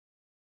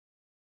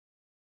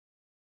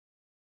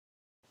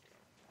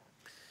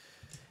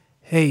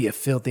Hey, you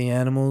filthy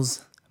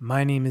animals.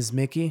 My name is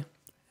Mickey,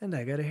 and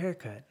I got a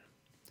haircut.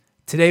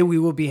 Today we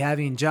will be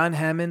having John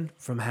Hammond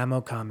from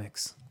Hamo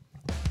Comics.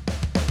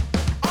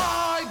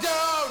 I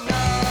don't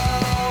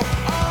know.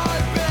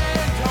 I've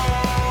been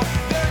told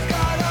there's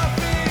gotta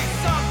be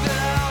something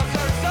else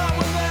or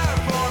someone there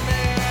for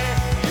me.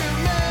 You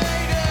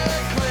made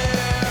it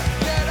clear,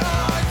 yet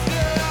I'm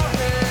still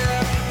here.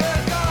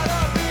 There's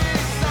gotta be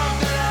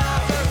something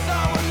else or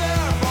someone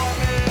there for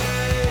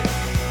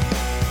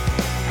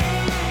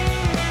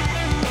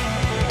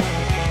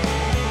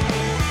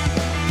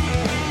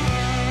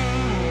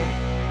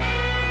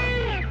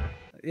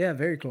Yeah,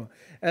 very cool.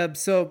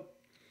 So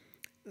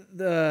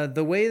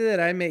the way that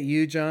I met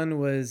you, John,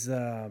 was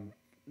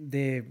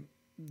they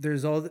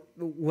there's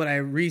what I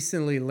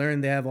recently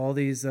learned. They have all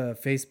these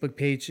Facebook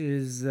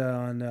pages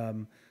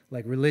on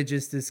like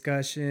religious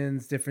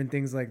discussions, different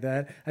things like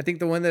that. I think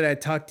the one that I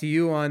talked to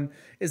you on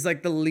is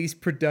like the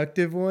least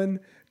productive one,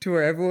 to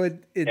where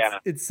everyone Yeah.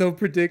 it's so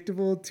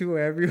predictable, to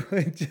where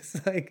everyone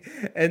just like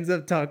ends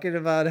up talking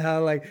about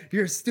how like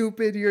you're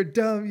stupid, you're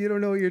dumb, you don't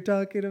know what you're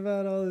talking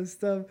about, all this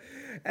stuff,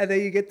 and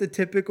then you get the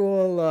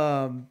typical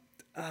uh,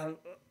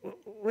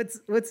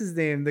 what's his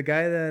name? The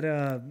guy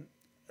that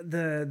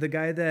the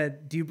guy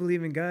that, do you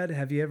believe in God?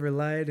 Have you ever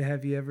lied?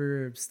 Have you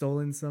ever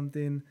stolen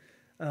something?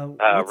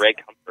 Ray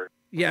Comfort.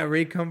 Yeah,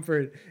 Ray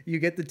Comfort. You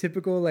get the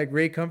typical like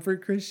Ray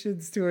Comfort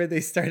Christians, to where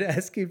they start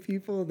asking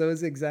people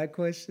those exact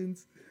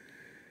questions.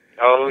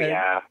 Oh, And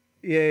yeah.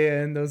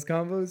 yeah, and those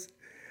combos.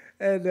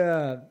 And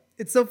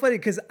it's so funny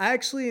because I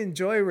actually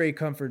enjoy Ray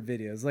Comfort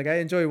videos. Like, I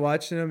enjoy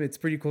watching them. It's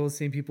pretty cool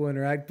seeing people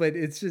interact. But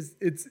it's just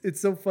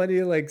it's so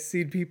funny, like,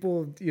 seeing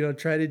people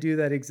try to do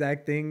that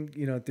exact thing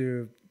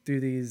through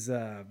these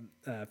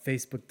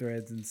Facebook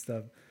threads and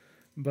stuff.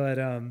 But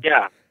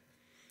Yeah.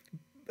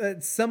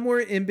 somewhere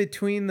in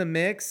between the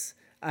mix,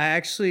 I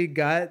actually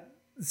got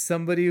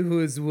somebody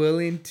who is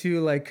willing to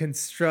like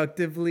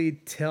constructively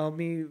tell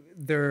me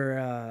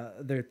their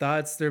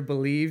thoughts, their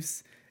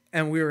beliefs,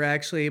 and we were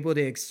actually able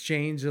to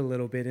exchange a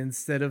little bit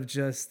instead of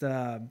just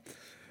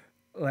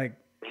like,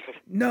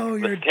 no,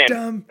 The you're standard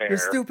dumb, you're fare.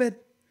 stupid.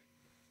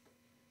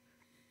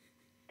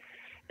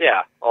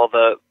 Yeah. All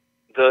the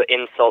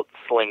insult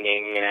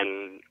slinging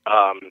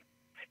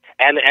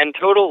and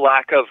total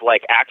lack of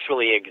like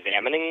actually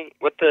examining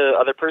what the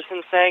other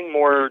person's saying,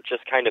 more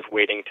just kind of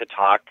waiting to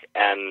talk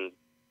and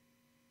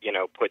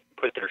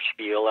put their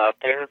spiel out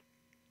there.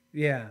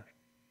 Yeah,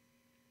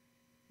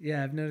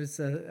 yeah, I've noticed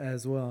that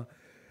as well.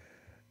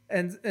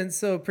 And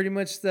so pretty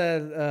much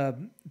that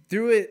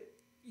through it,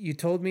 you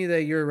told me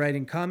that you're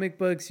writing comic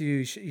books.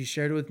 You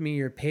shared with me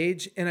your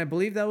page, and I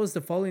believe that was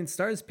the Falling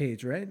Stars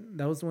page, right?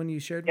 That was the one you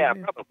shared with Yeah,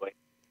 me. probably.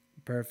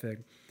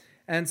 Perfect.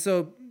 And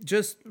so,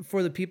 just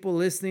for the people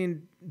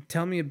listening,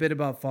 tell me a bit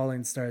about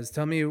Falling Stars.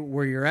 Tell me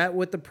where you're at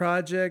with the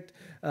project,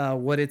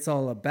 what it's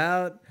all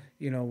about.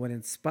 What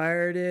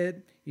inspired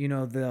it.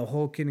 The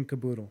whole kit and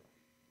caboodle.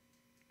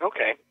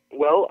 Okay.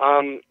 Well,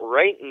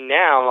 right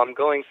now I'm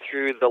going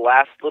through the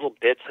last little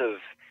bits of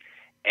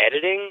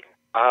editing,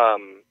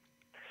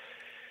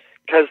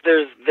 because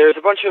there's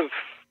a bunch of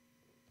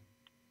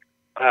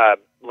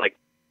like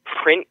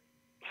print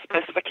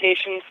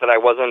specifications that I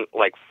wasn't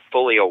like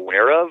fully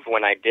aware of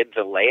when I did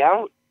the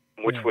layout,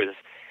 which Yeah. was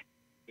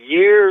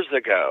years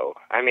ago.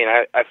 I mean,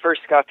 I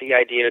first got the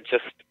idea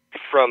just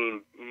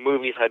from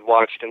movies I'd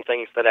watched and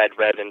things that I'd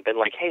read and been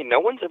like, hey, no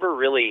one's ever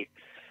really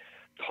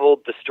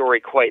told the story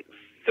quite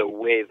the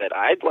way that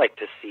I'd like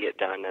to see it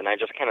done, and I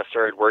just kind of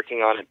started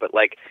working on it. But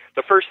like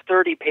the first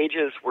 30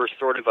 pages were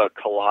sort of a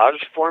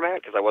collage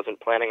format because I wasn't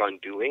planning on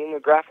doing a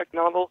graphic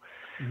novel.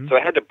 Mhm. So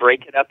I had to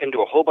break it up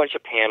into a whole bunch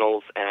of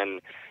panels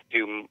and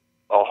do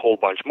a whole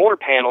bunch more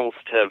panels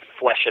to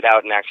flesh it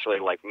out and actually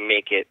like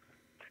make it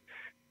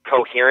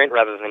coherent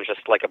rather than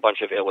just like a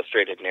bunch of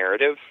illustrated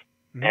narrative.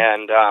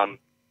 Mhm.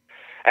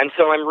 And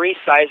so I'm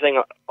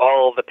resizing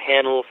all the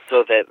panels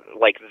so that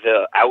like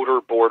the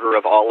outer border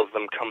of all of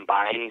them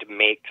combined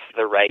makes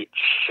the right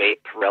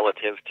shape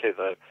relative to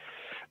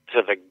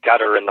the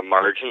gutter and the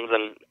margins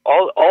and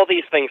all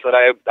these things that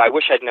I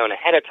wish I'd known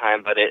ahead of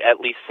time, but it at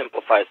least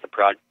simplifies the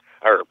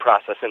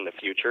process in the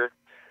future,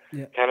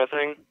 Yeah. kind of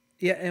thing.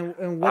 Yeah.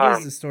 And what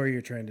is the story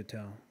you're trying to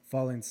tell?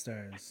 Falling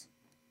Stars.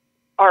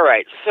 All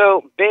right,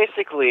 so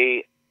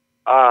basically,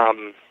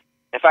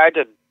 if I had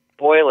to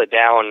boil it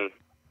down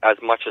as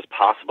much as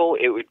possible,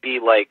 it would be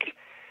like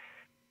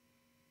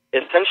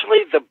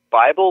essentially the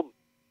Bible,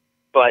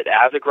 but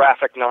as a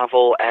graphic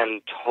novel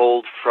and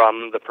told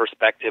from the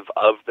perspective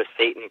of the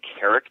Satan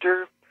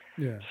character,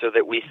 Yeah. so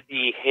that we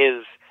see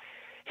his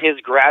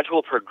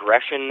gradual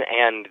progression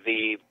and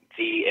the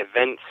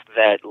events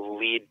that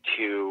lead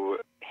to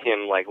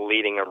him like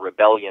leading a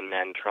rebellion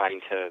and trying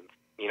to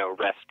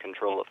wrest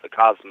control of the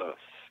cosmos,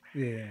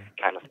 Yeah.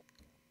 kind of.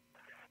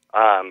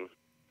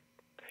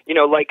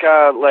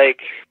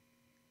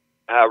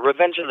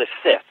 Revenge of the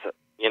Sith.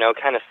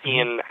 Kind of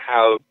seeing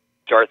how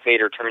Darth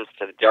Vader turns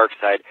to the dark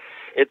side.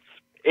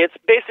 It's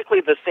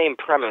basically the same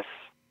premise,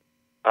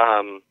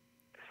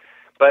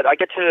 but I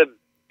get to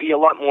be a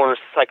lot more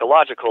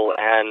psychological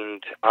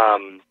and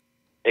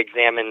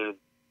examine,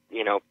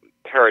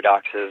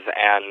 paradoxes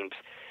and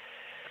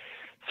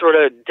sort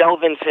of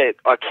delve into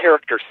a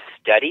character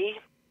study,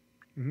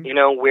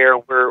 where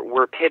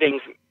we're pitting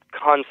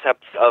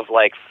concepts of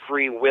like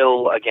free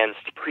will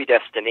against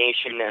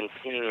predestination and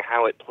seeing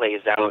how it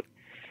plays out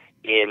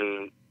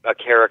in a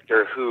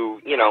character who,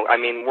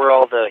 we're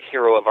all the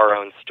hero of our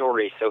own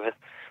story. So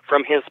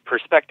from his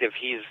perspective,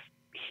 he's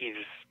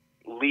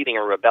leading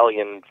a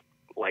rebellion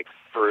like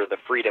for the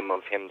freedom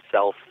of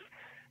himself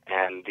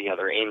and the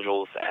other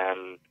angels,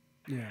 and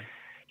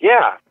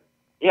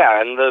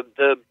and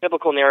the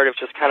biblical narrative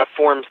just kind of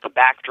forms the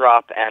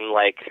backdrop and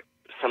like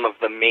some of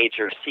the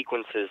major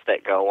sequences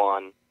that go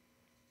on.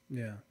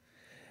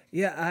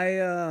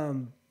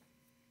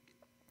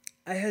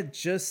 I had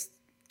just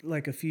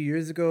like a few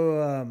years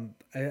ago,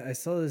 I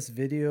saw this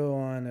video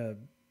on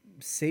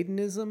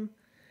Satanism,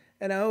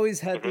 and I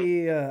always had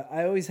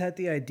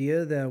the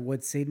idea that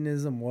what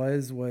Satanism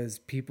was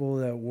people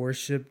that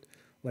worshipped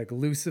like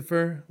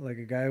Lucifer, like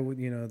a guy with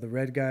the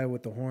red guy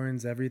with the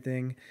horns,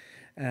 everything,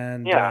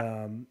 and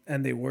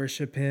they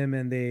worship him,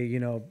 and they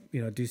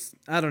do,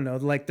 I don't know,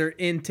 like they're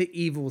into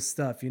evil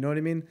stuff, you know what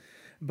I mean?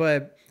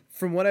 But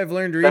from what I've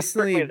learned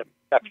recently,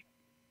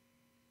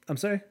 I'm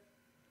sorry.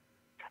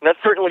 That's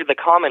certainly the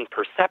common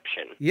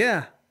perception.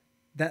 Yeah,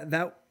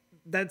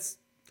 that's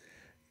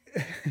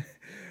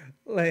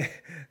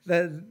like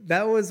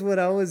that was what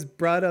I was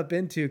brought up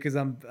into, because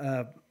I'm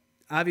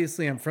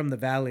obviously I'm from the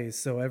Valley,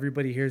 so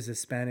everybody here is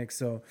Hispanic.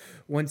 So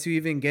once you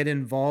even get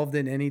involved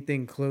in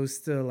anything close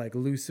to like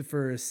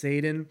Lucifer or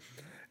Satan,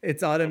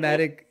 it's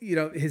automatic.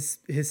 His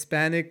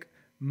Hispanic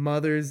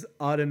mothers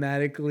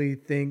automatically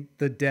think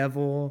the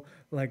devil.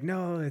 Like,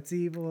 no, it's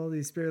evil. All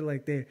these spirits,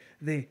 like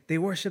they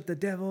worship the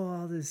devil,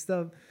 all this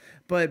stuff.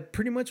 But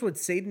pretty much what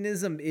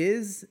Satanism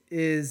is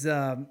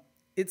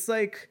it's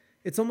like,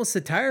 it's almost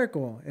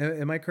satirical.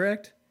 Am I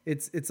correct?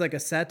 It's like a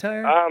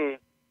satire.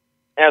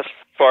 As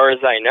far as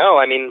I know,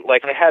 I mean,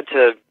 like I had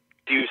to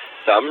do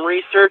some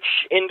research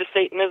into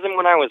Satanism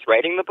when I was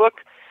writing the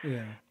book.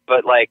 Yeah.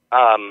 But like,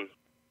 I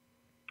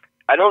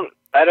don't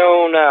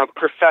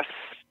profess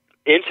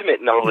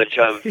intimate knowledge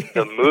of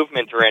the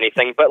movement or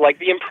anything, but like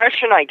the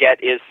impression I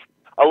get is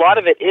a lot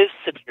of it is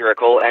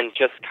satirical and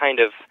just kind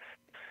of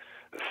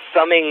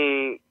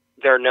thumbing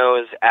their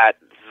nose at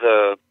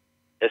the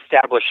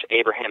established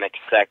Abrahamic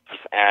sects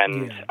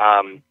and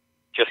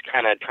just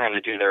kind of trying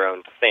to do their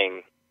own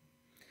thing.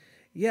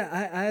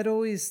 Yeah, I had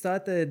always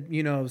thought that,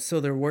 so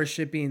they're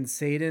worshiping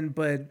Satan,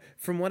 but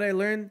from what I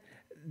learned,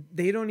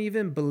 they don't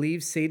even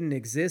believe Satan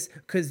exists,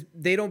 because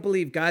they don't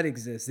believe God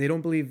exists. They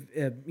don't believe,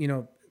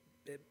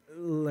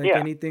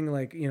 anything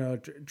like,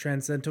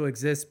 transcendental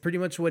exists. Pretty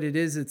much what it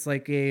is, it's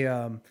like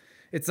a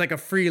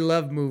free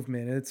love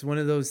movement. It's one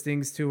of those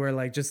things too, where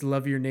like, just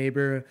love your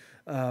neighbor,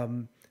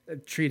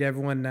 treat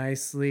everyone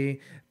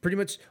nicely. Pretty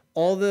much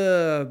all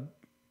the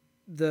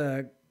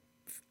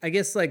I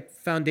guess like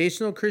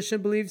foundational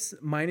Christian beliefs,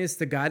 minus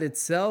the God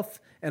itself,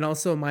 and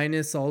also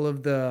minus all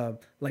of the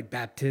like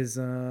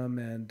baptism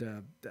and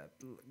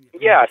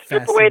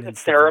strip away the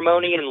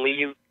ceremony and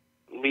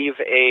leave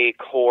a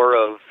core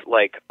of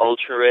like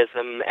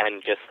altruism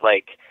and just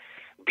like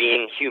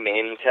being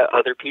humane to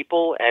other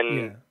people,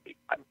 and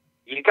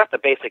you got the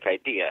basic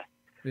idea.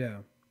 Yeah.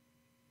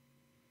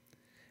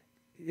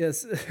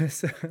 Yes.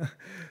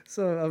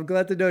 So I'm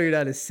glad to know you're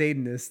not a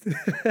Satanist.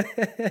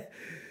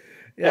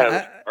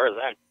 As far as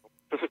that.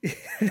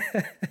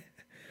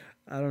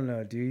 I don't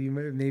know, dude. You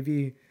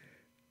maybe,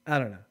 I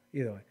don't know.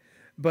 Either way,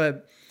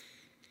 but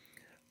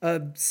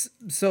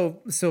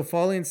so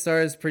Falling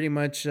Star is pretty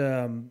much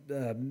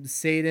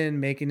Satan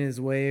making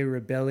his way,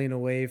 rebelling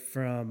away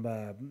from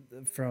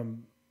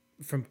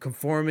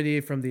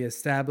conformity, from the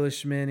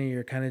establishment, and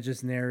you're kind of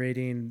just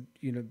narrating,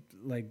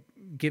 like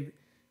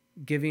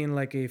giving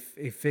like a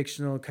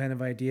fictional kind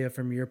of idea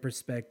from your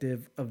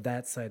perspective of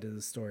that side of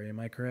the story. Am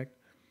I correct?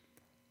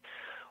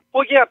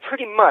 Well, yeah,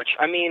 pretty much.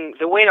 I mean,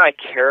 the way I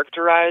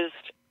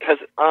characterized, because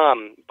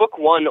book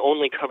one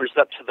only covers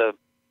up to the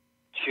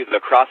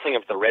crossing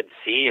of the Red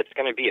Sea. It's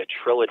going to be a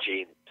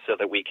trilogy so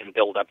that we can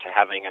build up to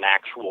having an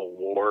actual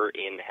war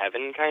in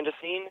heaven kind of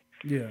scene.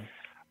 Yeah.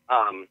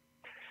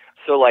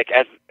 So like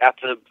at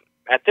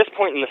this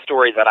point in the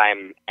story that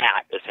I'm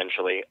at,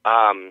 essentially,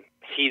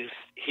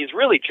 he's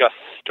really just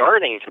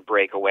starting to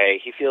break away.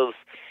 He feels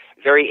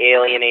very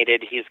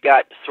alienated. He's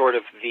got sort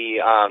of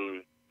the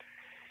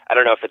I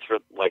don't know if it's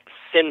like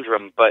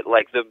syndrome, but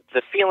like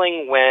the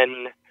feeling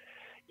when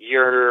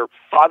your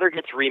father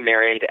gets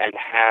remarried and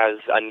has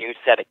a new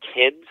set of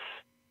kids,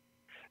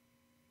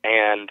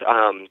 and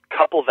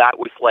couple that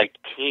with like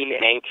teen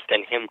angst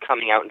and him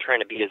coming out and trying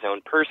to be his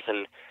own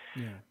person,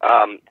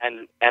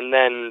 and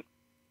then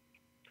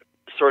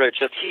sort of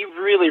just he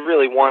really,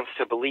 really wants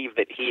to believe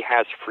that he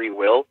has free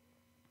will,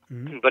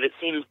 but it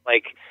seems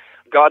like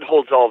God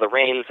holds all the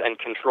reins and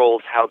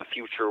controls how the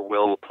future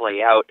will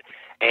play out,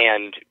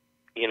 and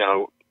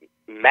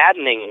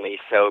maddeningly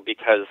so,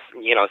 because,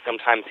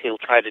 sometimes he'll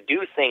try to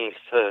do things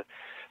to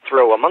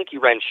throw a monkey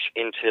wrench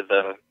into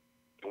the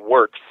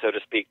works, so to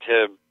speak,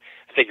 to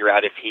figure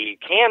out if he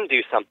can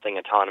do something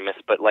autonomous,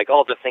 but like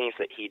all the things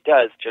that he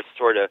does just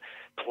sort of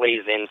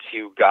plays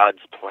into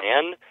God's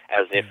plan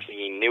as if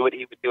he knew what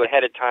he would do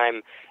ahead of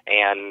time,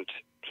 and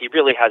he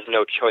really has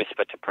no choice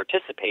but to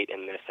participate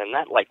in this, and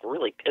that like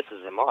really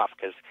pisses him off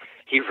because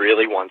he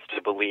really wants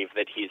to believe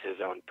that he's his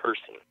own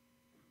person.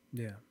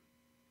 Yeah.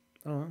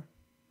 Oh,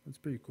 that's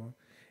pretty cool.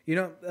 You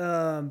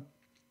know,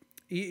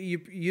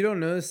 you don't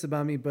know this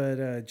about me,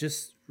 but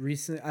just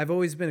recently, I've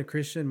always been a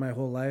Christian my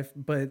whole life,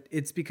 but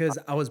it's because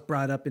I was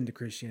brought up into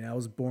Christianity. I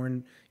was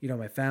born, you know,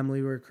 my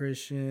family were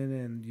Christian,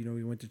 and, you know,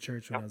 we went to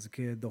church when I was a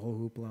kid, the whole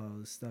hoopla, all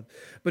this stuff.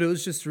 But it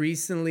was just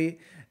recently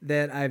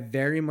that I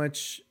very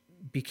much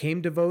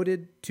became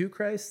devoted to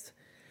Christ.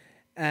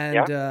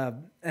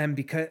 And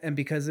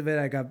because of it,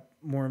 I got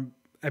more.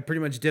 I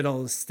pretty much did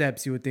all the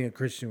steps you would think a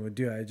Christian would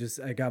do.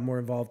 I got more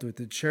involved with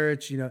the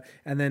church, you know,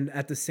 and then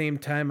at the same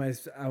time, I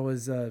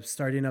was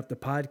starting up the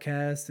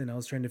podcast, and I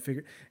was trying to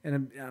figure,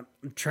 and I'm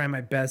trying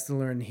my best to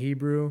learn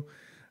Hebrew.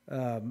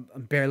 I'm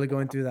barely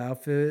going through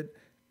the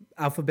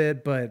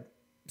alphabet, but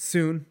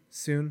soon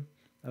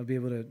I'll be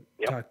able to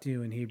talk to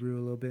you in Hebrew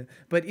a little bit.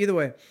 But either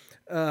way,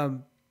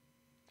 you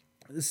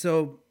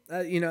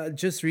know,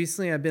 just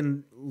recently I've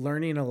been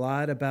learning a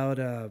lot about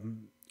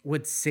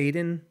what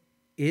Satan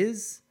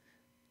is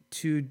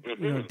to, you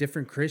know,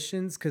 different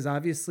Christians, because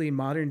obviously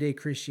modern day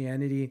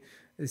Christianity,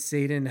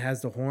 Satan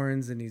has the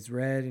horns and he's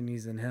red and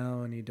he's in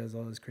hell and he does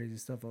all this crazy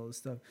stuff, all this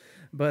stuff.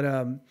 But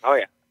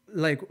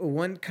like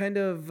one kind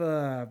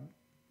of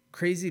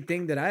crazy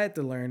thing that I had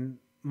to learn,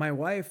 my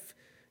wife,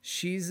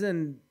 she's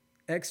an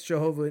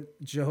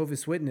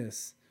Jehovah's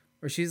Witness,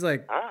 or she's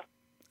like, I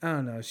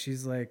don't know,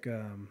 she's like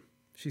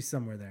she's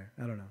somewhere there.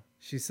 I don't know.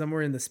 She's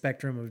somewhere in the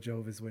spectrum of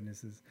Jehovah's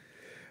Witnesses.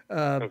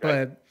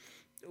 But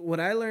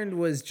what I learned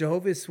was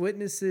Jehovah's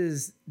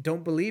Witnesses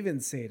don't believe in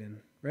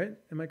Satan, right?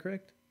 Am I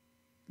correct?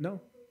 No?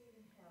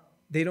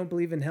 They don't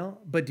believe in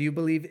hell? But do you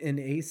believe in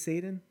a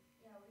Satan?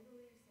 Yeah, we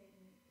believe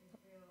Satan is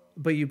real.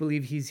 But you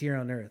believe he's here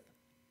on earth?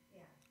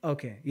 Yeah.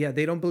 Okay. Yeah,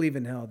 they don't believe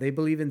in hell. They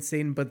believe in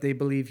Satan, but they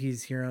believe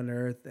he's here on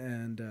earth,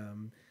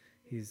 and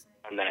he's...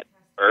 And that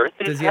earth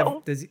is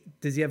hell?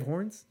 Does he have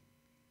horns?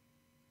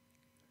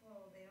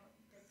 Well, they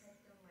don't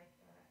depict them like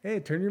that.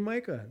 Hey, turn your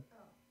mic on. Oh,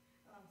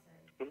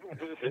 I'm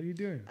sorry. What are you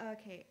doing?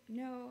 Okay,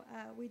 no,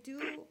 we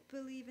do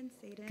believe in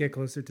Satan. Get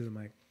closer to the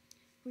mic.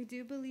 We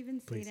do believe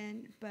in Please.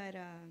 Satan, but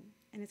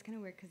and it's kind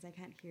of weird because I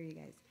can't hear you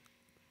guys.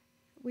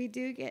 We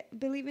do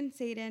believe in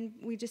Satan.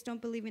 We just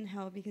don't believe in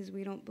hell because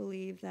we don't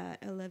believe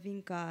that a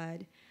loving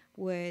God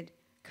would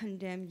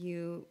condemn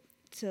you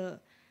to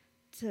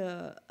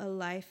a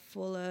life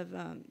full of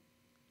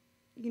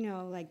you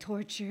know, like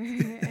torture,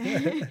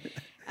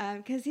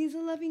 because he's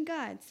a loving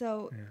God.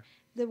 So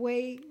the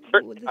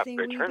thing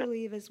we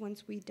believe is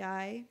once we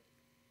die,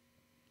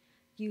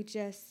 you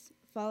just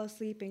fall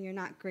asleep and you're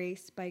not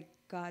graced by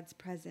God's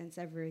presence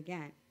ever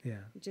again. Yeah.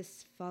 You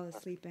just fall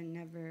asleep and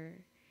never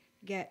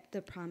get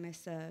the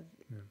promise of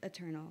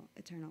eternal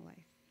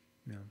life.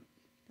 Yeah.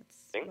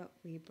 That's what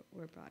we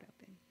were brought up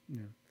in.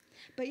 Yeah.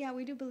 But yeah,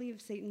 we do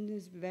believe Satan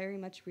is very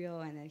much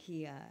real, and that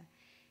he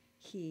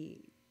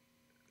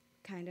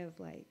kind of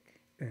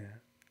like,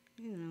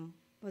 you know,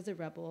 was a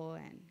rebel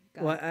and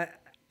got... Well,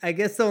 I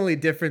guess the only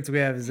difference we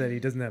have is that he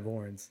doesn't have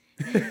horns.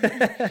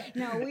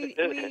 No,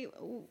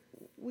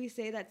 we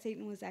say that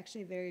Satan was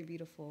actually very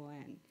beautiful,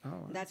 and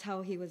that's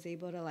how he was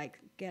able to like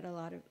get a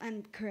lot of,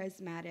 and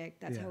charismatic.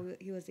 That's how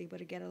he was able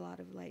to get a lot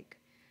of, like,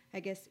 I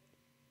guess,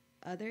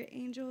 other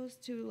angels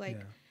to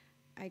like,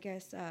 I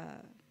guess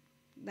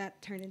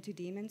that turned into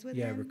demons with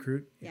him.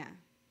 Recruit. Yeah.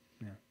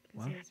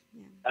 Wow.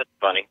 That's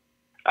funny.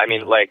 I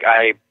mean, like,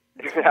 I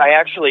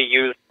actually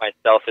used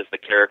myself as the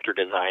character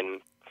design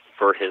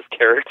for his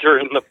character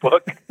in the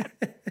book.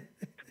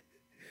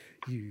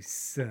 You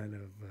son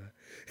of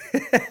a...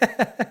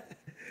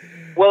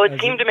 Well, it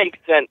seemed to make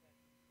sense.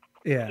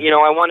 Yeah. You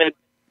know, I wanted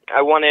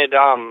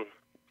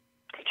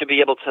to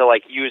be able to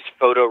like use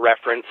photo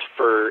reference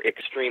for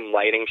extreme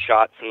lighting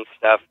shots and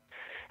stuff.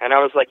 And I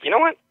was like, you know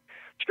what?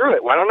 Screw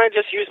it. Why don't I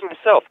just use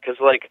myself? Because,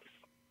 like,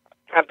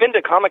 I've been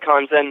to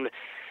Comic-Cons, and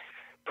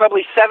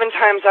probably 7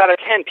 times out of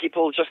 10,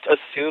 people just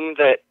assume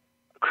that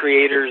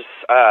creators'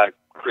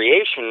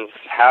 creations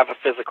have a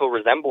physical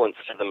resemblance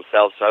to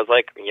themselves. So I was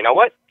like, you know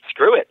what?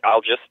 Screw it.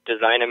 I'll just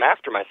design him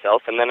after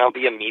myself, and then I'll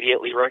be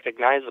immediately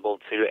recognizable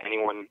to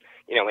anyone,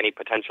 you know, any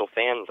potential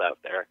fans out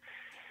there.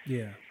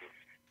 Yeah.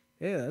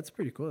 Yeah, that's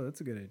pretty cool.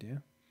 That's a good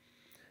idea.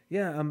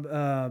 Yeah,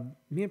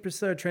 me and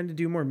Priscilla are trying to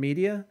do more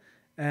media.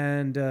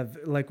 And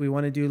like we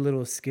want to do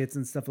little skits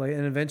and stuff like that.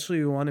 And eventually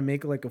we want to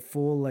make like a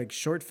full like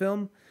short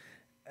film.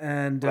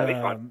 And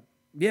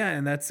yeah,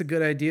 and that's a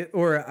good idea.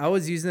 Or I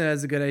was using it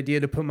as a good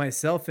idea to put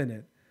myself in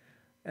it.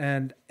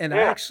 And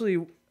I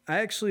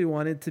actually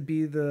wanted to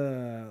be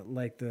the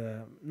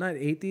not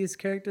atheist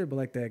character, but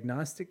like the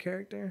agnostic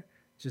character,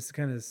 just to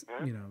kind of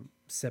you know,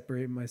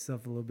 separate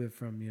myself a little bit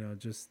from, you know,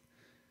 just,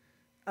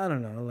 I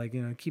don't know, like,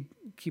 you know, keep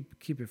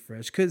it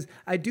fresh. Because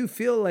I do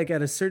feel like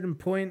at a certain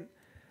point,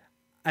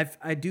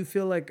 I do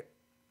feel like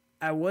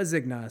I was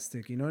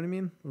agnostic. You know what I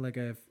mean? Like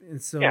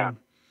and so Yeah.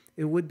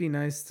 it would be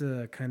nice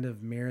to kind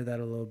of mirror that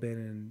a little bit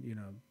and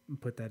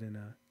put that in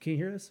a. Can you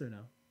hear us or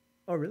no?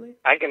 Oh really?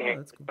 I can Oh, hear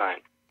that's you cool.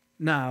 fine.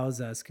 Nah, I was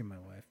asking my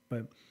wife,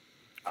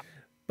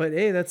 but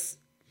hey, that's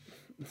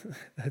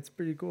that's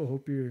pretty cool.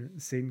 Hope your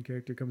Satan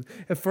character comes.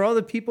 And for all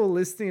the people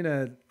listening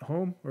at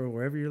home or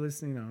wherever you're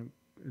listening,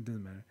 it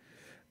doesn't matter.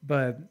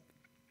 But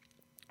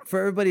for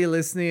everybody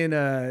listening,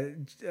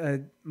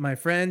 my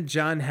friend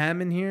John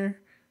Hammond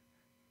here.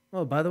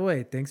 Oh, by the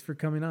way, thanks for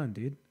coming on,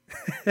 dude.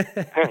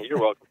 You're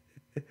welcome.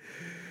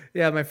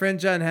 Yeah, my friend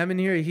John Hammond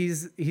here.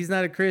 He's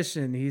not a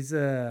Christian. He's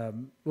what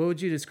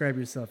would you describe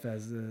yourself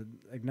as?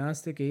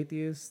 Agnostic,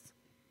 atheist?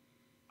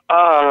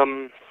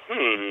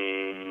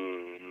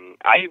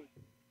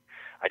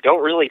 I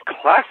don't really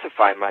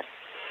classify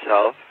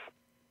myself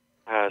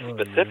Oh, you're one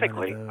of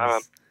specifically.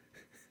 those.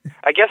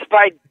 I guess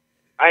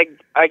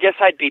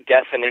I'd be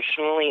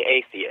definitionally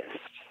atheist,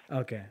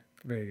 Okay,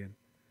 very good.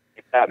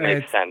 if that Right.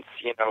 makes sense.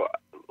 You know,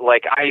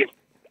 like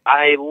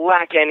I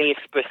lack any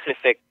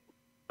specific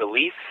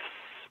beliefs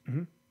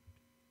Mhm.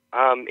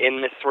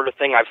 in this sort of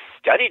thing. I've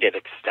studied it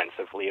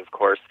extensively, of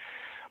course,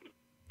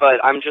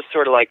 but I'm just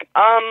sort of like,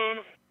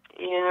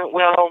 yeah,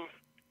 well,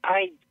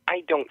 I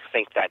don't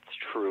think that's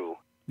true,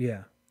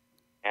 Yeah.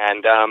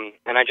 and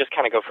I just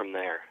kind of go from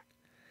there.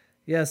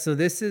 Yeah, so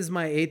this is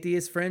my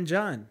atheist friend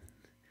John.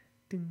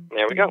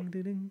 There we go.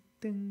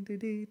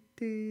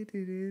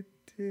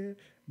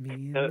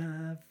 Me and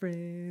my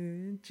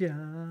friend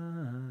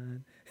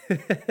John.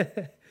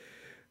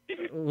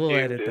 We'll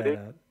edit that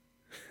out.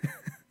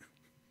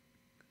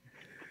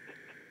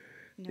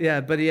 No.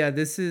 Yeah, but yeah,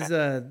 this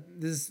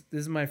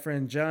is my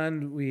friend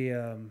John. We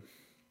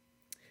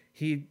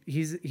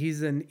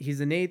he's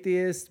an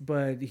atheist,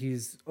 but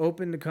he's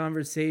open to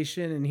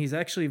conversation, and he's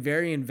actually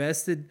very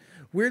invested.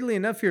 Weirdly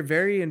enough, you're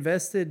very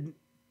invested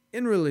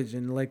in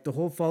religion. Like the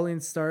whole Falling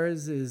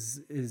Stars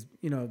is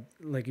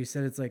like you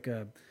said, it's like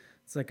a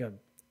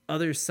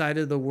other side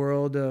of the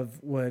world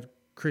of what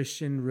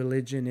Christian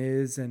religion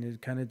is, and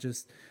it kind of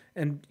just,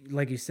 and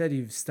like you said,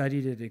 you've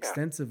studied it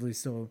extensively,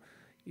 so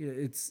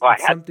it's Well, I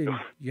had something to.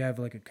 you have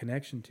like a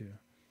connection to.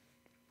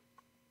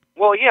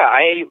 Well, yeah,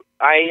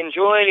 I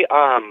enjoy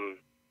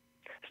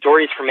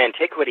stories from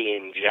antiquity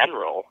in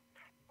general,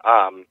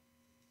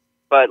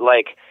 but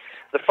like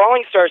the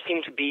Falling Stars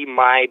seem to be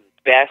my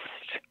best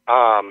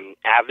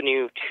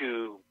avenue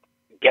to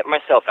get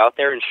myself out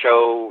there and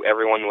show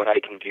everyone what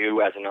I can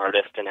do as an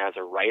artist and as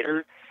a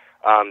writer,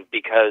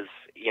 because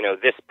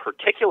this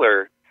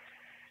particular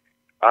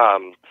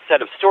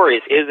set of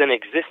stories is an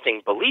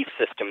existing belief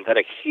system that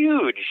a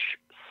huge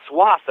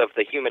swath of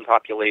the human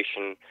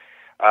population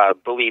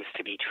believes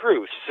to be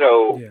true.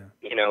 So Yeah.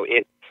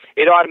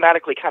 it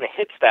automatically kind of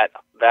hits that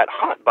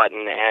hot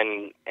button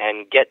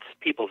and gets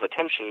people's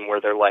attention where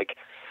they're like,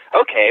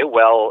 okay,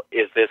 well,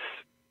 is this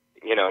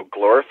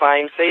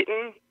glorifying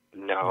Satan?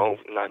 No,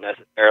 not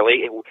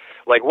necessarily.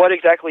 Like, what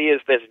exactly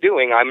is this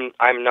doing?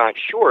 I'm not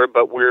sure,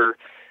 but we're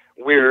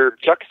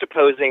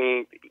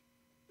juxtaposing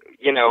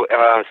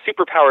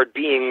superpowered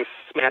beings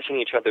smashing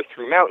each other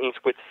through mountains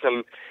with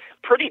some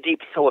pretty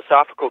deep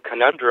philosophical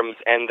conundrums,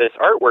 and this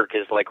artwork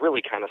is like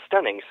really kind of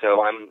stunning.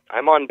 So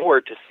I'm on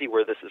board to see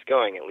where this is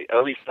going.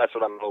 At least that's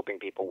what I'm hoping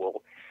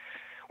people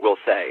will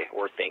say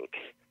or think.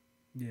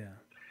 Yeah.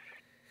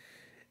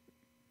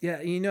 Yeah,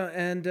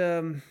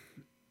 and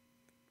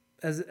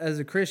as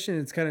a Christian,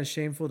 it's kind of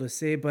shameful to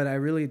say, but I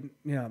really,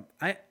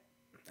 I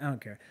don't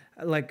care.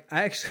 Like,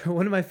 I actually,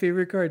 one of my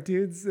favorite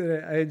cartoons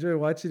that I enjoy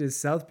watching is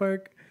South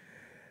Park.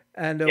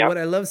 And Yep. what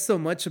I love so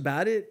much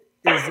about it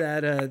is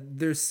that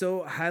they're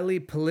so highly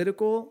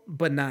political,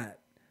 but not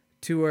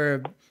to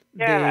where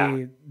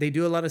Yeah. they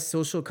do a lot of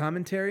social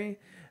commentary,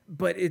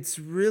 but it's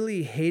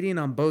really hating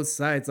on both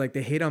sides. Like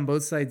they hate on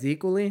both sides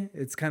equally.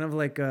 It's kind of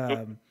like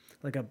a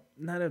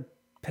not a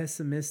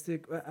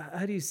pessimistic.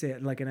 How do you say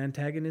it? Like an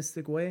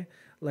antagonistic way.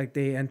 Like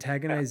they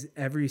antagonize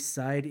every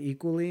side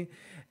equally,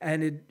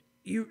 and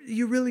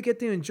you really get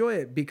to enjoy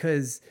it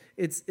because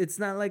it's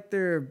not like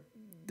they're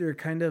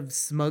kind of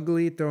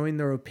smugly throwing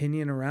their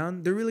opinion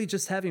around. They're really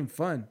just having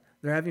fun.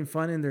 They're having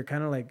fun, and they're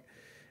kind of like,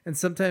 and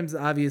sometimes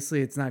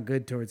obviously it's not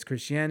good towards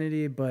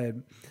Christianity, but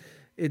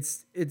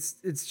it's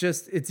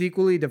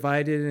equally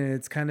divided, and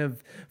it's kind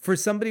of for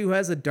somebody who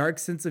has a dark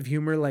sense of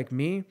humor like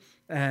me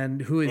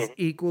and who is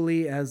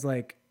equally as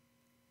like,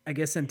 I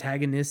guess,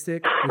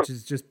 antagonistic, which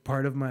is just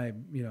part of my,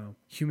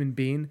 human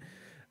being.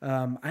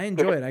 I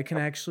enjoy it. I can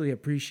actually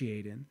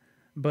appreciate it,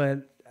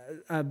 but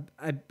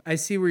I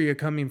see where you're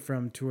coming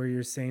from to where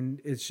you're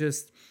saying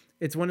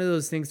it's one of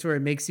those things where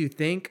it makes you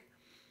think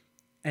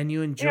and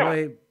you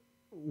enjoy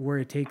where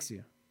it takes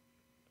you.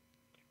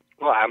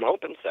 Well, I'm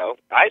hoping so.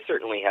 I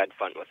certainly had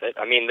fun with it.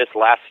 I mean, this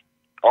last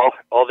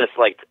all this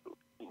like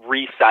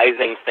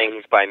resizing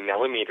things by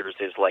millimeters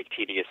is like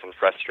tedious and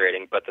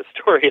frustrating, but the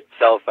story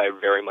itself I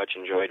very much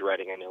enjoyed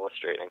writing and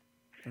illustrating.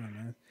 Oh,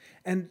 man.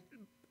 And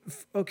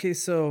okay,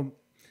 so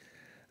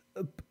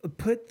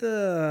put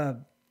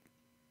the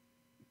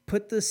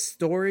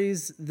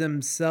stories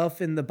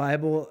themselves in the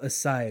Bible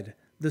aside.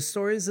 the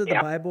stories of the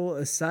Yeah. Bible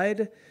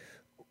aside,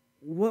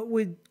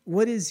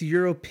 what is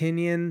your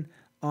opinion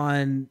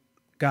on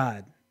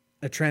God,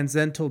 a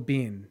transcendental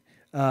being,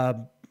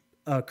 a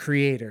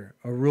creator,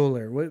 a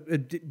ruler?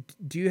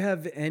 Do you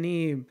have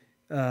any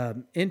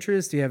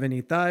interest? Do you have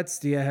any thoughts?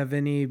 Do you have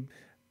any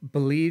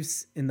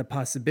beliefs in the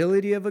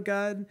possibility of a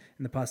God,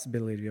 in the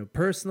possibility of a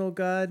personal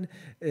God?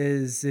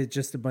 Is it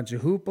just a bunch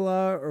of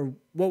hoopla, or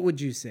what would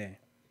you say?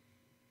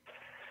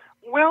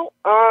 Well,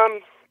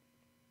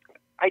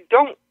 I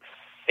don't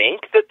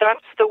think that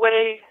that's the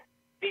way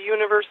the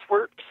universe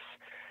works.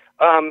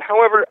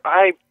 However,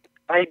 I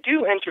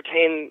do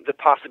entertain the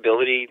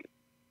possibility,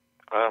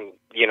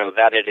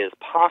 that it is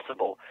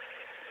possible.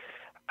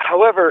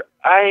 However,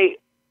 I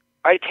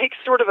take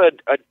sort of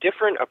a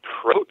different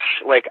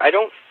approach. Like, I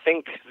don't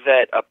think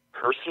that a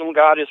personal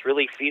God is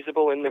really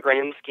feasible in the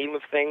grand scheme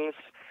of things,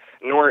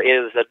 nor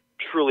is a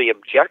truly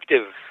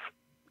objective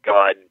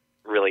God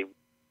really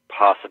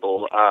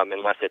possible,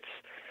 unless it's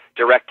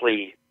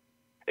directly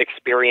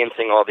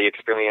experiencing all the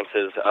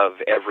experiences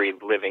of every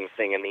living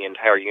thing in the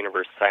entire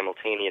universe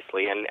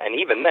simultaneously. And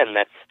even then,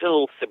 that's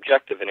still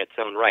subjective in its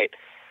own right.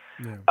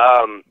 Yeah.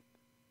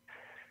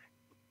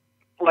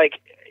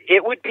 Like,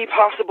 it would be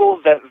possible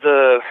that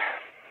the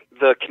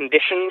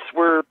conditions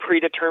were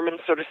predetermined,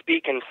 so to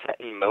speak, and set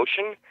in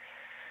motion.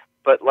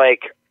 But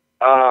like,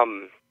 how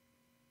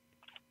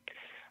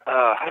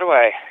do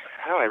I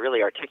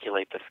really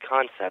articulate this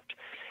concept?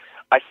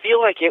 I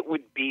feel like it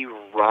would be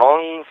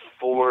wrong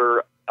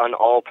for an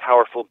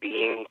all-powerful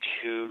being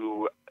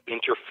to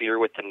interfere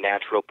with the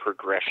natural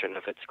progression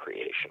of its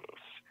creations.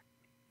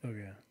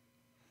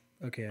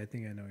 Okay, I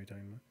think I know what you're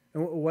talking about.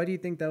 And why do you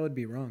think that would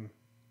be wrong?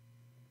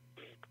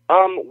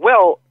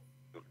 Well,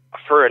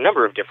 for a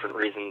number of different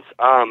reasons.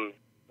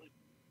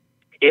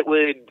 It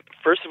would,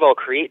 first of all,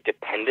 create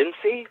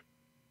dependency,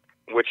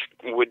 which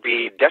would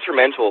be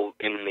detrimental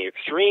in the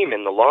extreme,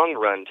 in the long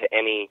run, to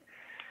any,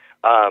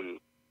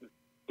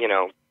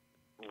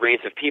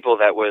 race of people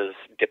that was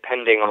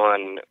depending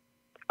on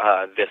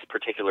this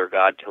particular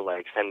god to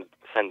like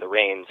send the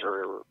rains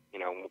or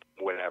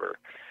whatever.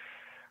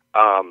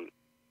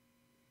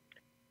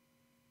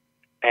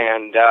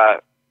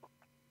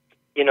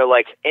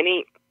 Like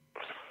any.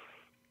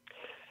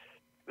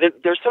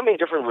 There's so many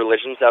different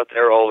religions out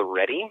there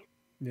already,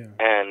 Yeah.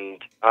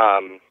 and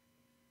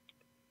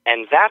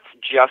that's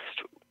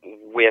just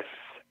with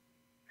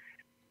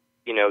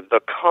the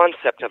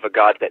concept of a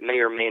god that may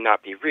or may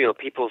not be real.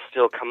 People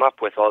still come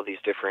up with all these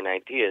different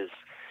ideas,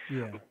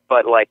 Yeah.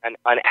 but like an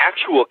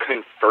actual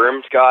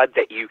confirmed god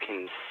that you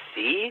can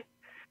see,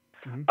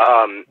 Mhm.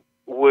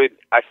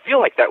 I feel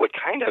like that would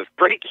kind of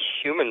break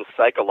humans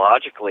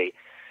psychologically.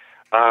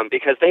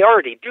 Because they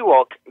already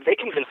they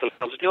convince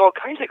themselves to do all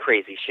kinds of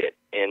crazy shit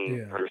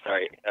in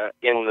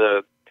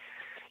the,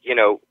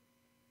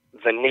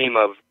 the name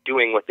of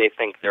doing what they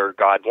think their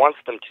God wants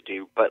them to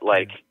do. But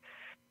like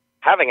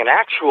having an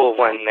actual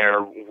one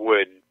there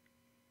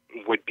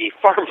would be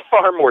far,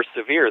 far more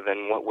severe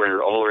than what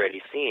we're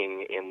already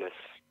seeing in this,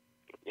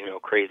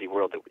 crazy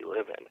world that we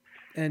live in.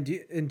 And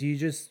do you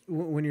just,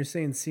 when you're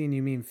saying seeing,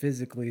 you mean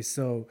physically?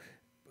 So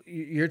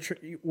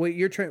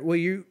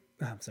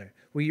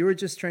what you were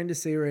just trying to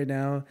say right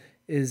now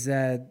is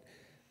that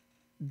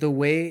the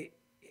way,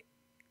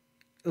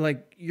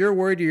 like, you're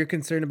worried or you're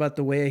concerned about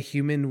the way a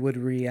human would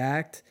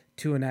react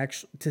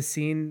to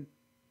seeing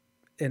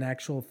an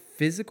actual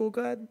physical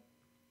God?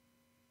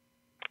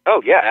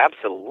 Oh yeah,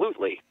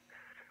 absolutely.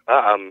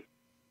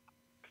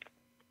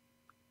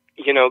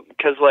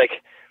 Because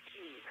like,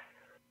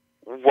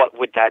 what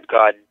would that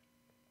God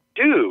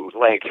do?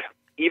 Like,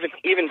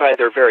 even by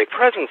their very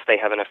presence, they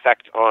have an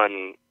effect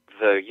on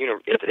the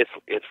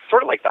it's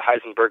sort of like the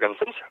Heisenberg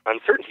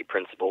uncertainty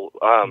principle.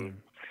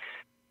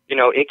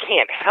 It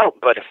can't help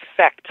but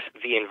affect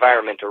the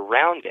environment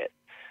around it.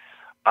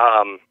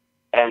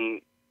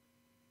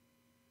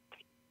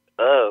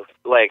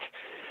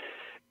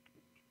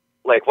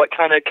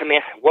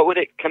 What would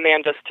it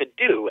command us to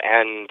do?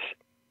 And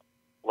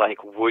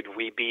like, would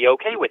we be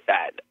okay with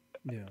that?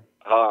 Yeah.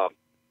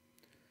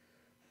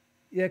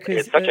 Yeah, because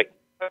it's such a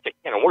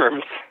can of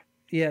worms.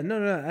 Yeah,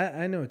 no,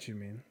 I know what you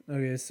mean.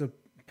 Okay, so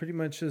pretty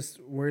much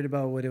just worried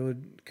about what it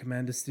would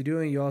command us to do,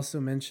 and you also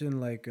mentioned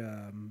like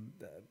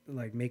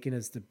making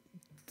us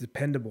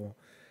dependable,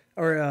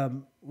 or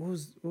what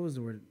was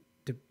the word?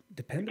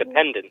 Dependable?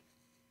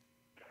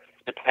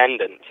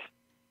 Dependent.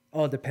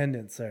 Oh,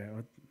 dependent. Sorry.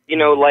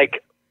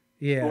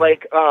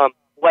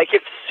 Like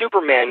if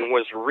Superman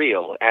was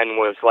real and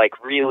was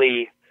like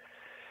really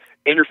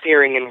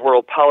interfering in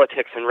world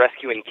politics and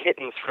rescuing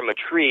kittens from a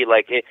tree,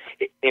 like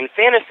in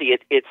fantasy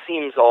it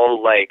seems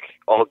all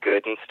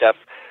good and stuff,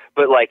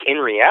 but like in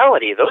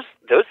reality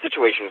those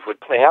situations would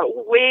play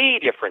out way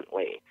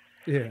differently.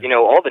 Yeah.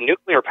 All the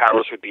nuclear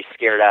powers would be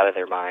scared out of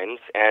their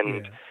minds,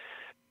 and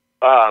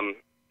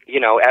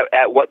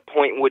at what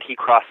point would he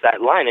cross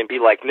that line and be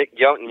like,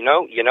 you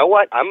know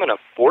what, I'm going to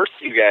force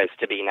you guys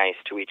to be nice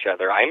to each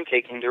other. I'm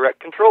taking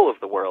direct control of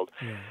the world.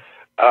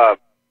 Yeah.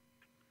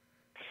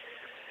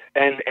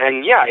 And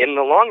in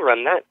the long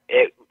run, that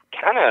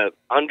kind of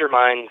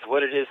undermines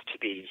what it is to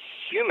be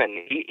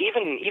human.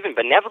 Even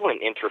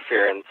benevolent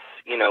interference,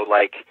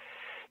 like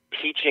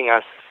teaching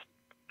us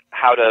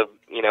how to,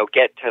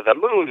 get to the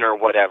moon or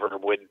whatever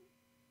would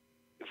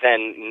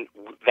then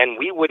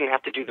we wouldn't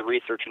have to do the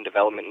research and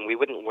development, and we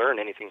wouldn't learn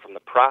anything from the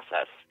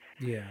process.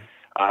 Yeah.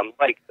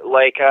 Like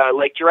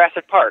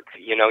Jurassic Park.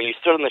 You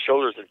stood on the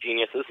shoulders of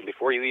geniuses, and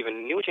before you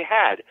even knew what you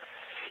had,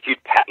 you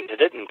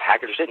patented it and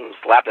packaged it and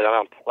slapped it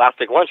on a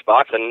plastic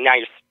lunchbox, and now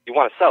you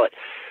want to sell it.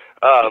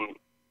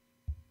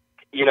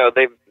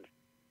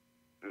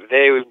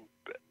 They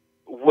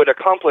would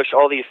accomplish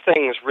all these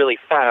things really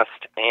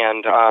fast,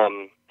 and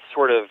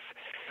sort of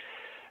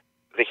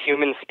the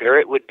human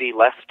spirit would be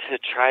left to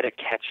try to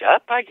catch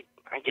up. I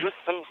guess.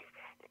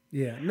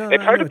 Yeah, no,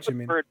 it's I hard know to what you put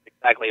mean. words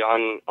exactly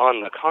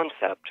on the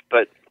concept,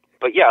 but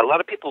yeah, a lot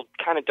of people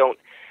kind of don't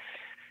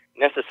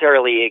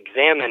necessarily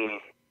examine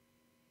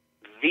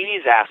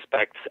these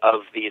aspects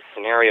of these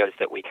scenarios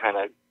that we kind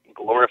of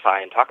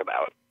glorify and talk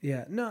about.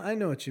 Yeah, no, I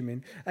know what you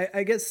mean.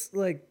 I guess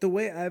like the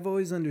way I've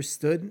always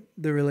understood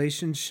the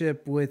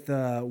relationship with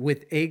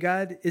a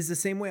God is the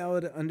same way I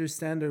would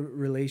understand a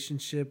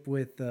relationship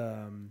with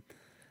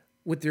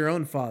your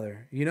own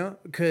father,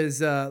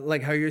 because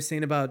like how you're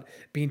saying about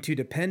being too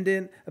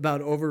dependent,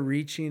 about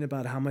overreaching,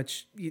 about how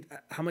much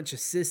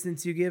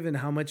assistance you give and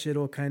how much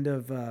it'll kind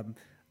of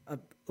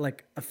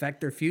like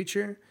affect their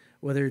future,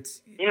 whether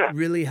it's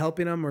really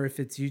helping them or if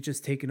it's you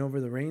just taking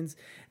over the reins.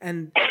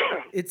 And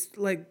it's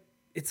like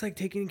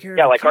taking care of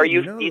a like kid, are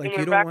you like feeding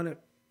you don't want to.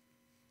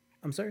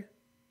 I'm sorry.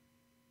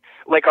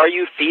 Like, are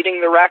you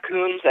feeding the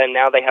raccoons and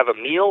now they have a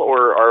meal,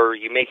 or are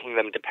you making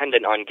them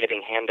dependent on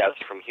getting handouts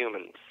from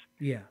humans?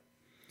 Yeah.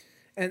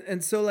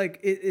 And so like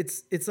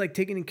it's like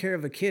taking care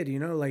of a kid,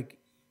 like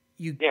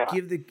you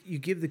give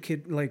the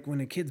kid, like when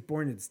a kid's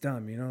born, it's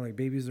dumb, like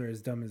babies are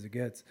as dumb as it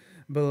gets.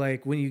 But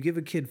like when you give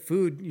a kid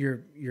food,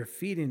 you're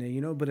feeding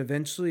it, but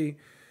eventually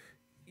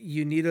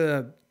you need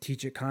to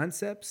teach it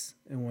concepts.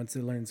 And once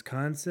it learns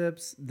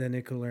concepts, then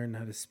it can learn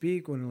how to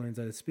speak. When it learns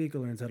how to speak, it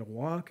learns how to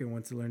walk. And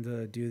once it learns how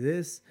to do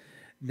this,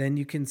 then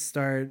you can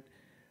start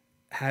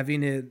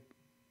having it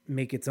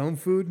make its own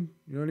food,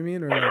 you know what I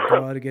mean? Or like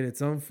go out to get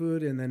its own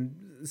food. And then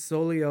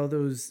slowly all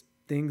those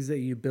things that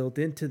you built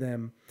into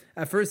them,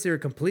 at first they were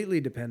completely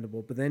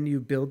dependable, but then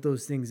you build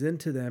those things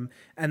into them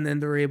and then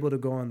they're able to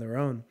go on their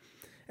own.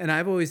 And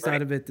I've always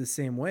thought of it the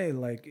same way.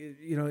 Like,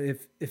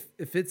 if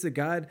it's a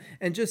God,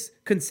 and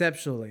just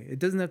conceptually, it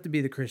doesn't have to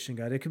be the Christian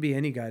God. It could be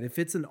any God. If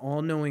it's an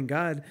all-knowing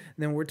God,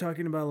 then we're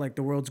talking about like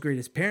the world's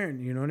greatest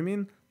parent, you know what I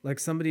mean? Like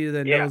somebody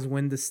that knows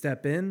when to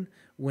step in,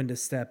 when to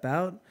step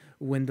out,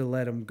 when to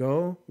let them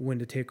go, when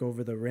to take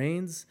over the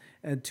reins,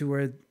 and to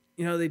where,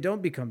 they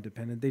don't become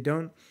dependent. They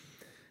don't.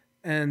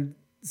 And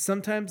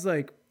sometimes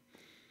like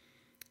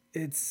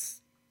it's,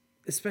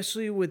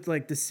 especially with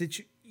like the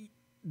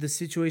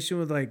situation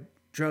with like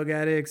drug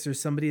addicts or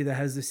somebody that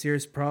has a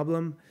serious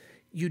problem,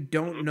 you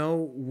don't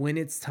know when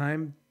it's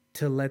time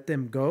to let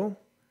them go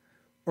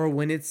or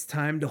when it's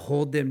time to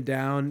hold them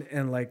down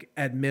and like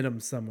admit them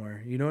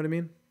somewhere. You know what I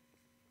mean?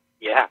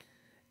 Yeah.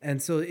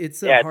 And so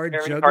it's a hard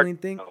juggling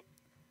thing. Oh.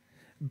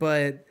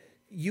 But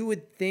you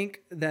would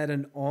think that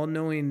an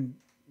all-knowing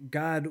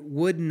God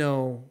would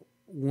know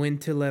when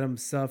to let them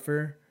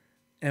suffer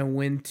and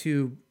when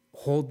to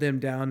hold them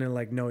down and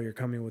like, no, you're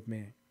coming with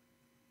me.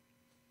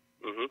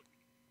 Mm-hmm.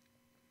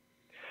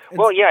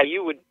 Well, yeah,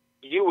 you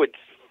would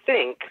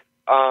think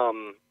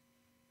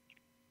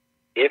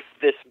if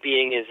this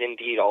being is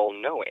indeed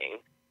all-knowing,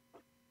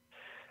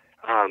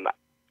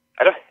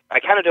 I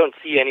kind of don't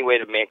see any way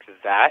to make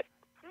that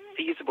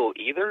feasible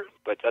either,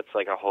 but that's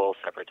like a whole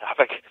separate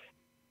topic.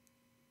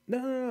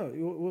 No.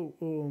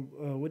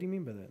 What do you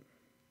mean by that?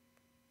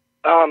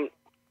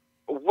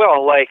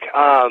 Well, like,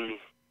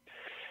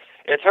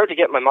 it's hard to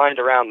get my mind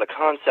around the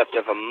concept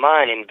of a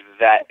mind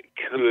that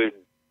could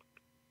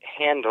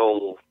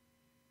handle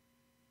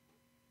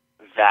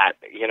that,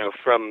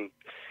 from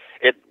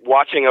it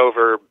watching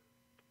over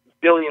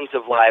billions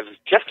of lives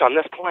just on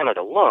this planet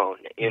alone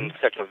in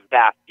such a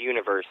vast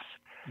universe.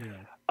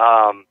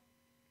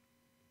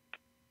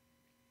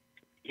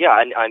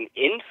 An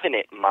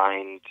infinite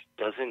mind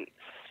doesn't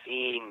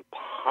seem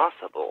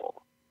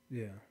possible.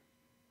 Yeah.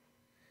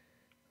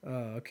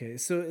 Okay.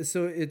 So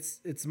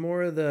it's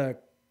more of the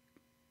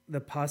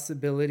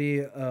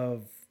possibility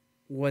of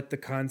what the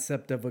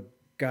concept of a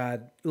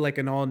God, like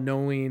an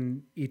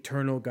all-knowing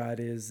eternal God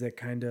is, that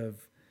kind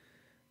of,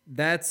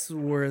 that's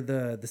where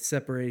the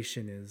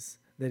separation is,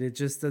 that it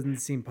just doesn't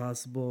seem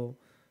possible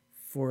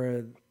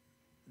for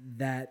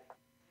that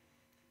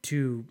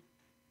to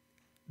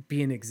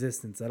be in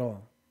existence at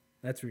all.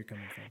 That's where you're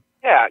coming from.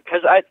 Yeah,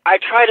 because I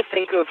try to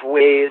think of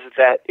ways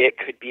that it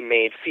could be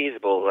made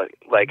feasible.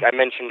 Like I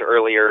mentioned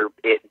earlier,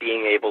 it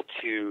being able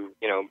to,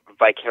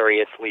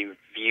 vicariously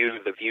view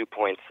the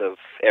viewpoints of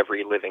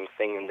every living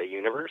thing in the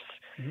universe.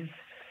 Mm-hmm.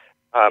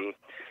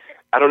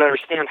 I don't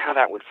understand how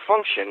that would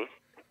function.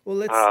 Well,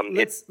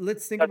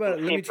 let's think about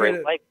it. Let me try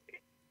to.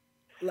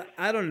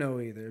 I don't know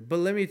either, but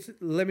let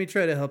me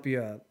try to help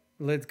you out.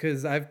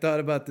 Because I've thought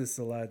about this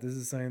a lot. This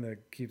is something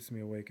that keeps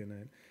me awake at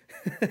night.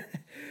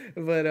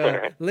 But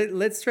Alright.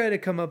 let's try to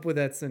come up with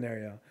that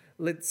scenario.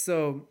 Let's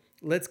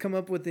come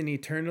up with an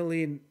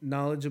eternally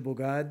knowledgeable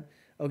God.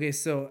 Okay,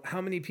 so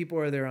how many people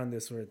are there on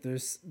this earth?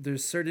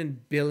 There's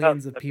certain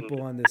billions of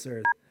people on this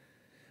earth.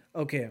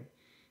 Okay,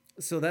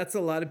 so that's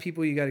a lot of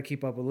people you got to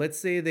keep up with. Let's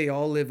say they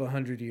all live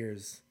 100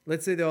 years.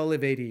 Let's say they all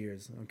live 80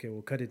 years. Okay,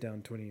 we'll cut it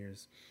down 20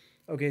 years.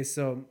 Okay,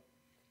 so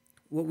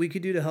what we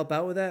could do to help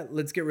out with that,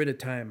 let's get rid of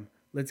time.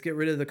 Let's get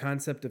rid of the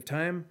concept of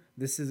time.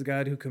 This is a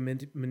God who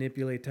can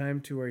manipulate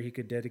time to where he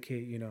could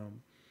dedicate,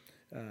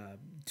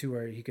 to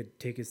where he could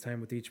take his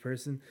time with each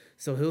person.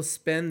 So he'll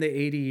spend the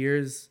 80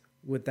 years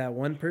with that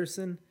one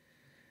person.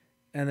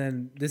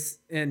 And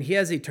he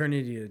has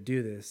eternity to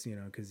do this,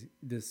 because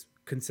this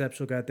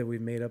conceptual God that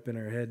we've made up in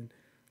our head,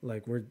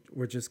 like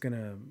we're just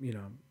gonna,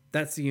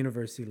 that's the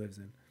universe he lives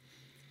in.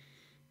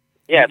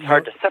 Yeah, it's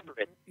hard to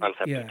separate the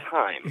concept Yeah. of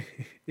time.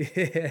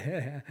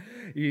 Yeah.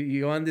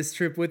 You on this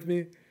trip with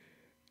me?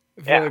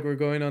 I feel Yeah. like we're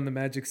going on the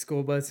Magic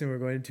School Bus and we're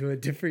going to a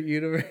different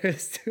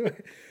universe.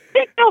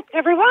 Take notes,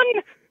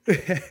 everyone!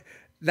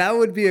 That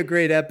would be a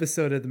great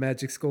episode of the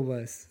Magic School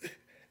Bus.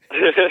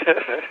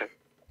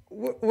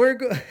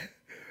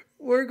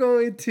 We're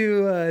going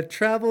to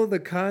travel the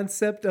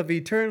concept of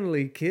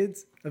eternity,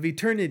 kids.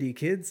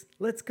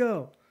 Let's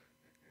go.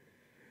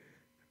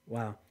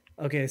 Wow.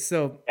 Okay,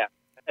 so Yeah.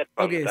 I had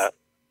fun with okay, that.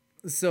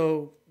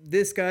 so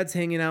this God's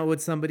hanging out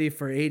with somebody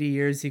for 80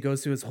 years. He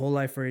goes through his whole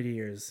life for 80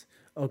 years.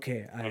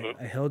 Okay,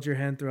 I held your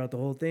hand throughout the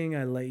whole thing.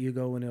 I let you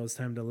go when it was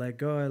time to let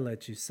go. I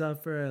let you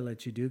suffer. I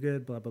let you do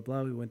good, blah, blah,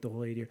 blah. We went the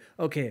whole 80 years.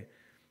 Okay,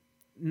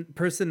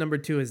 person number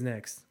 2 is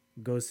next.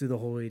 Goes through the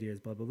whole 80 years,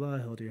 blah, blah, blah.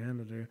 Held your hand.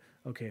 Blah, blah,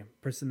 blah. Okay,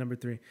 person number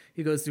 3.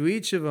 He goes through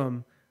each of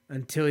them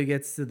until he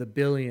gets to the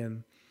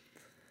billion.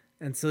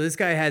 And so this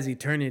guy has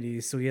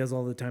eternity, so he has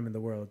all the time in the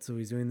world. So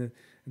he's doing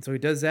and so he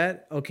does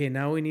that. Okay,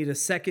 now we need a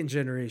second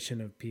generation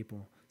of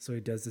people. So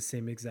he does the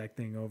same exact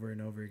thing over and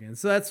over again.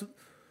 So that's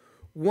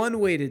one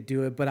way to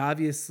do it, but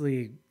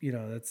obviously,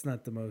 that's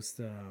not the most.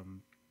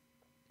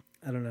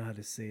 I don't know how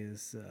to say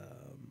this.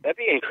 That'd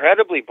be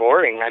incredibly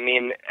boring. I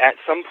mean, at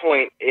some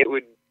point, it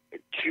would,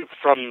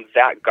 from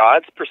that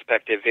God's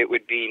perspective, it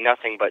would be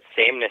nothing but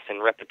sameness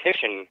and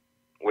repetition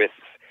with,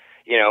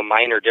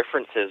 minor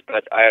differences.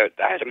 But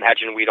I'd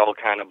imagine we'd all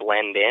kind of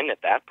blend in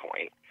at that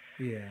point.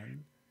 Yeah.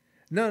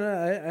 No,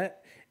 I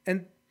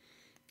and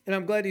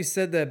I'm glad you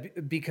said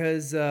that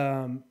because,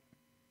 and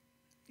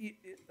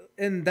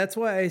that's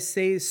why I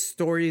say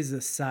stories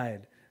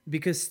aside,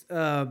 because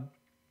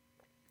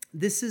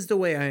this is the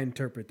way I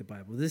interpret the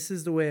Bible. This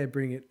is the way I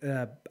bring it.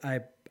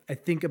 I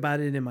think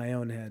about it in my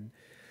own head.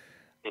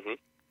 Mhm.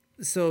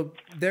 So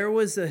there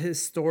was a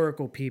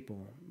historical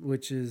people,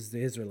 which is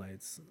the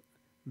Israelites,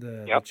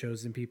 the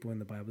chosen people in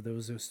the Bible. There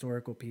was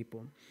historical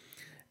people,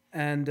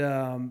 and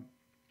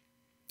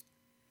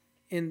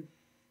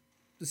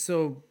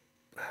so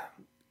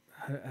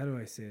how do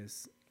I say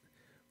this?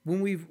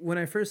 When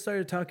I first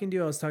started talking to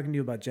you, I was talking to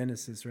you about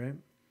Genesis, right?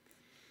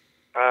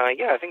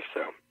 Yeah, I think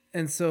so.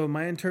 And so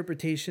my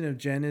interpretation of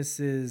Genesis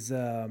is,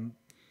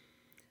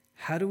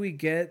 how do we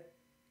get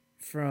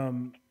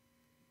from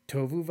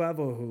tovu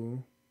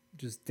vavohu,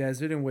 just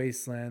desert and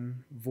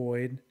wasteland,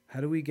 void,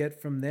 how do we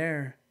get from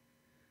there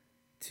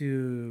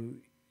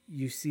to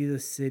you see the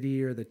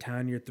city or the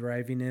town you're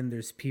thriving in,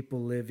 there's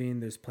people living,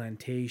 there's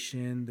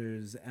plantation,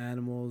 there's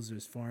animals,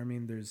 there's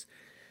farming, there's,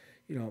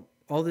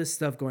 all this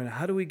stuff going on.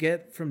 How do we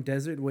get from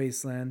desert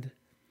wasteland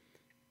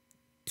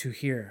to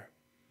here?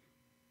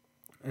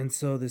 And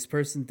so this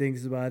person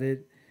thinks about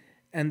it.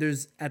 And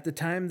there's, at the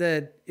time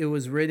that it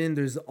was written,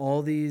 there's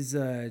all these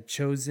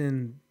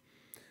chosen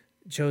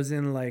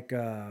like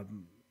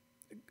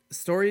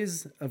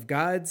stories of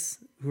gods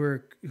who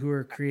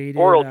are created.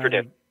 Oral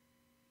tradition.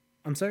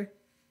 I'm sorry?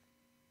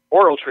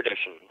 Oral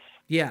traditions.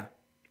 Yeah.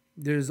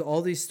 There's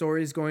all these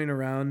stories going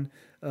around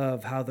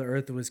of how the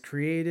earth was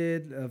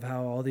created, of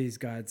how all these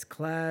gods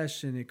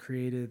clash, and it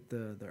created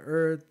the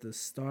earth, the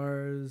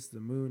stars, the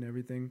moon,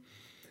 everything.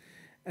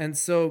 And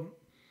so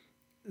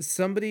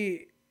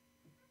somebody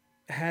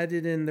had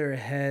it in their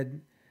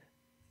head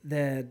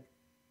that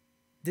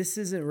this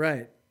isn't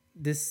right.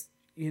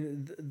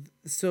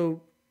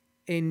 So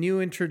a new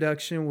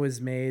introduction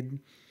was made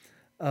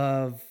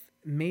of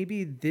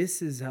maybe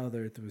this is how the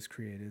earth was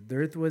created. The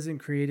earth wasn't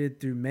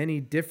created through many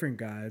different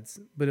gods,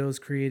 but it was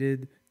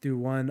created through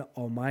one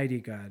almighty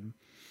God.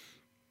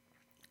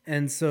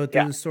 And so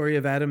through the story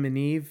of Adam and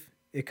Eve,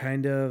 it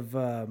kind of,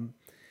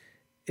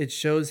 it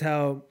shows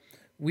how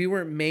we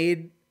weren't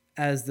made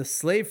as the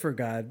slave for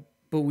God,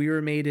 but we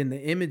were made in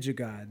the image of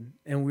God,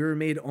 and we were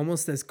made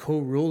almost as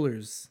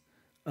co-rulers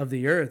of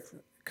the earth.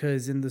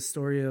 Because in the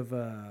story of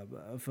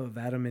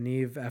Adam and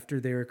Eve, after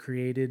they were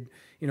created,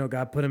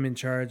 God put them in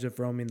charge of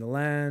roaming the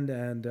land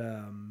and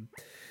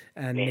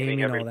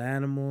naming all the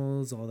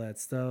animals, all that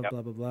stuff,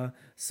 blah, blah, blah.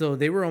 So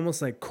they were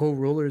almost like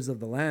co-rulers of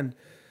the land.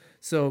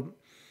 So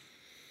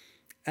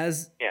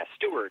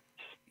stewards.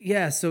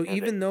 Yeah, so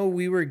even though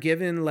we were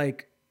given,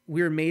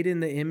 we were made in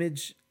the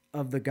image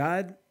of the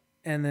God,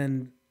 and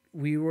then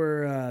we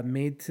were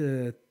made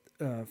to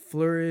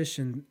flourish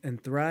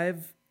and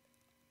thrive.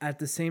 At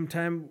the same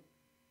time,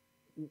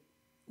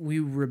 we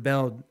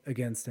rebelled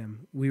against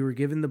him. We were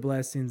given the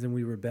blessings and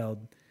we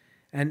rebelled.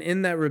 And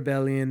in that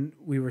rebellion,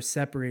 we were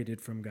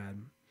separated from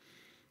God.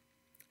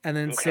 And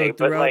then Okay, so but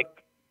throughout,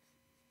 like,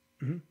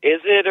 is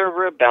it a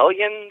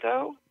rebellion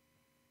though?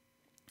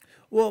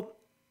 well,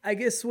 I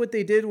guess what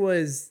they did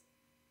was,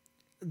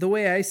 the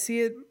way I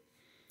see it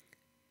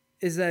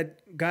is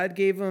that God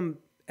gave them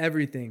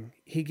everything.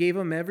 He gave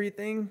them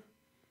everything.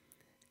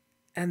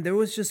 And there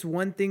was just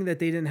one thing that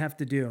they didn't have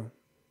to do.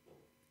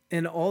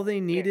 And all they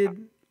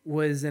needed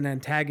was an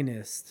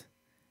antagonist.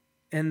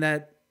 And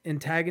that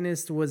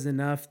antagonist was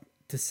enough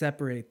to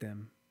separate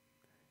them.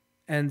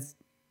 And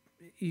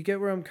you get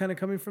where I'm kind of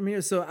coming from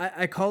here? So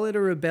I call it a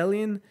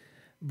rebellion,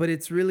 but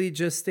it's really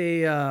just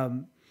it's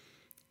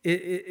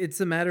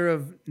a matter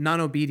of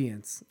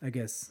non-obedience, I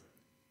guess.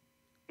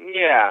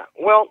 Yeah.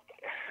 Well,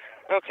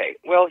 okay.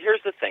 Well,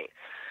 here's the thing.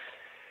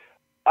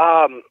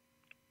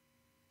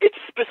 It's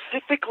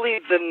specifically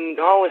the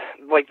knowledge,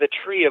 like the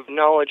tree of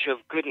knowledge of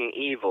good and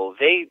evil.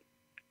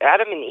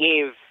 Adam and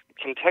Eve,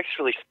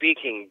 contextually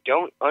speaking,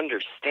 don't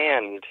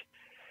understand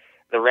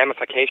the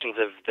ramifications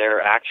of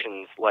their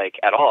actions, like,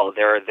 at all.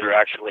 They're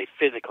actually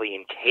physically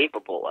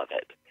incapable of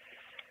it.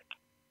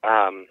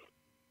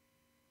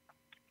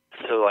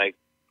 So, like,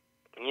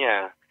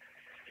 yeah.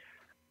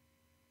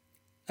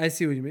 I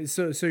see what you mean.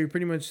 So you're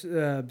pretty much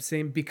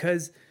saying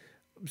because,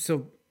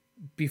 so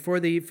before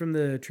they eat from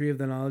the tree of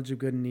the knowledge of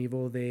good and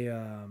evil, they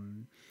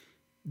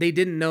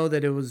didn't know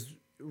that it was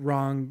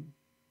wrong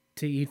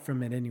to eat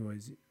from it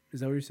anyways.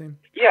 Is that what you're saying?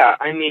 Yeah,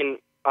 I mean,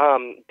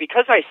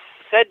 because I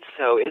said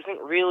so isn't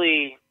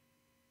really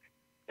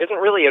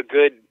a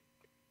good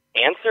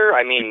answer.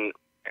 I mean,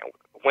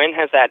 when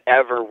has that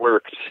ever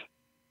worked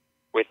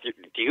with you?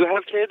 Do you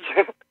have kids?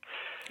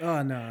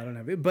 Oh no, I don't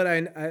have it. But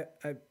I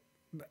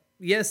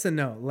yes and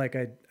no. Like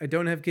I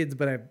don't have kids,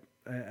 but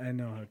I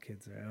know how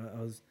kids are.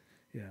 I was,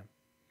 yeah.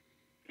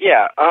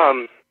 Yeah,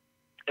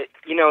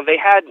 you know, they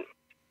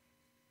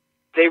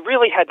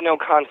really had no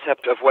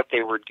concept of what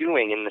they were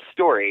doing in the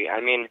story. I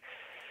mean,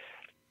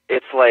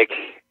 it's like,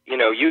 you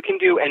know, you can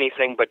do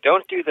anything, but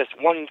don't do this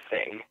one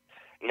thing.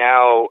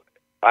 Now,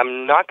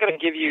 I'm not going to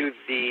give you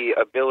the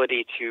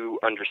ability to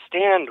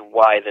understand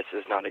why this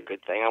is not a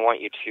good thing. I want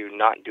you to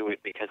not do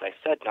it because I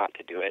said not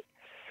to do it.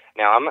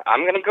 Now,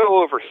 I'm going to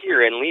go over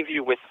here and leave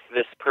you with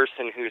this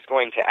person who's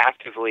going to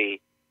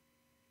actively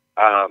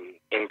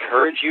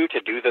encourage you to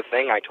do the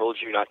thing I told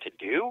you not to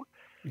do.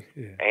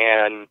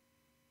 Yeah.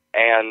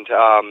 And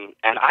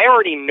I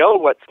already know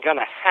what's going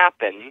to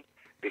happen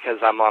because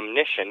I'm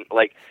omniscient.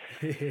 Like,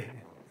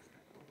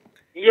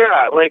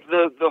 yeah, like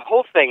the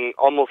whole thing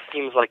almost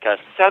seems like a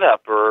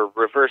setup or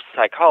reverse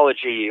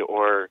psychology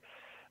or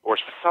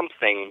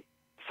something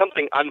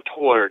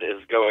untoward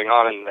is going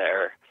on in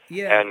there.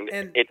 Yeah, and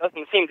it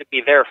doesn't seem to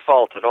be their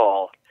fault at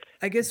all.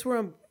 I guess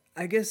and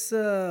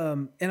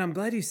I'm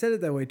glad you said it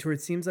that way, to where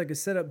it seems like a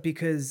setup,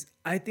 because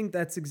I think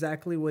that's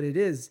exactly what it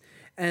is.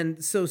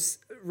 And so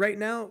right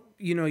now,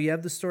 you know, you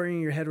have the story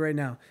in your head right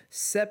now.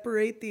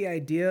 Separate the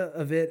idea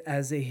of it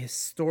as a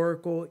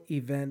historical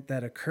event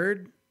that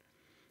occurred.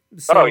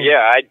 So, Oh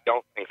yeah, I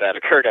don't think that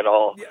occurred at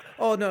all. yeah.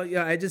 Oh no,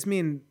 yeah. I just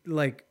mean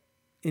like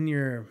in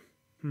your,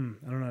 I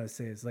don't know how to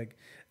say it. It's like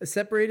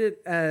separate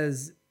it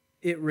as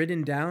it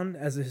written down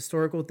as a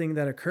historical thing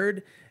that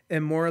occurred,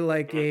 and more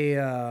like a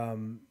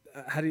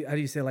how do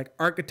you say, like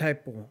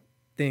archetypal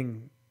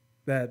thing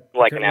that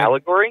Like an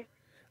allegory?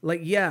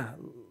 like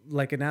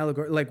like an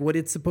allegory, like what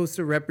it's supposed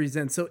to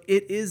represent. So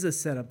it is a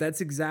setup.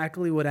 That's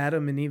exactly what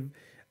Adam and Eve,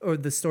 or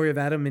the story of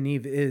Adam and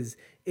Eve, is.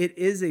 It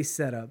is a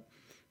setup.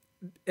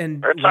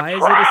 And It's why a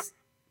is trap.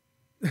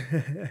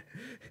 it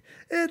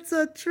it's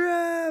a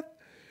trap.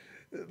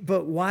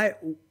 But why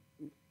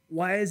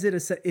is it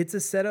it's a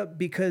setup?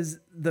 Because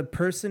the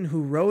person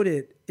who wrote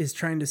it is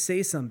trying to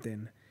say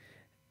something.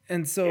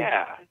 And so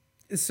Yeah.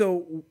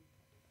 so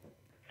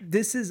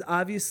this is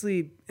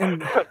obviously,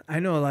 and I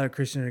know a lot of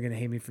Christians are going to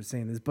hate me for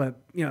saying this, but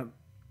you know,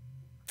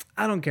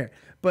 I don't care.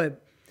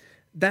 But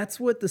that's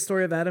what the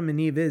story of Adam and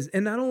Eve is.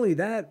 And not only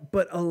that,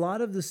 but a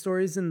lot of the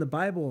stories in the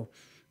Bible,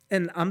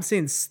 and I'm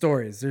saying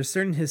stories, there's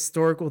certain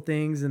historical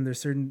things and there's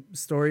certain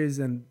stories,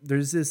 and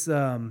there's this,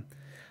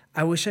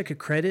 I wish I could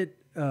credit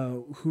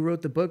who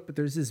wrote the book, but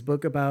there's this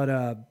book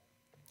about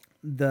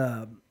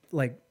the,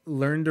 like,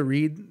 learn to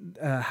read,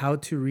 how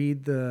to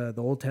read the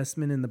Old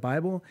Testament in the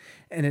Bible.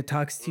 And it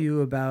talks to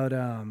you about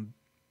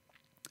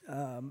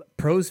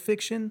prose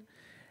fiction.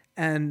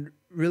 And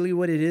really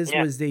what it is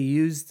was they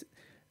used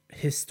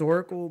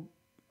historical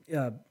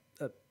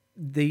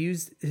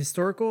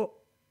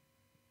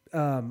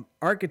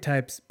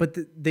archetypes, but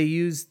they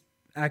used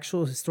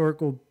actual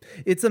historical.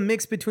 It's a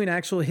mix between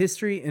actual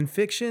history and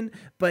fiction,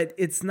 but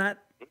it's not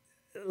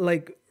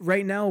like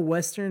right now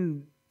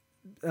Western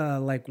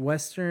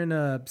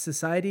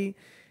society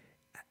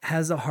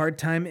has a hard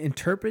time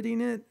interpreting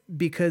it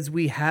because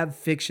we have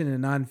fiction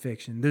and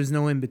nonfiction. There's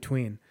no in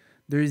between.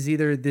 There's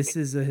either this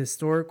is a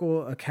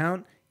historical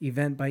account,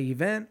 event by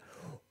event,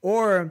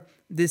 or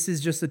this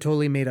is just a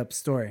totally made up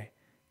story.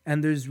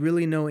 And there's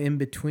really no in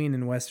between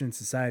in Western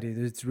society.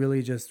 It's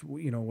really just,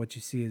 what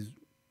you see is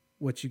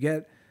what you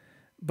get.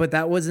 But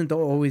that wasn't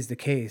always the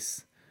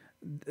case.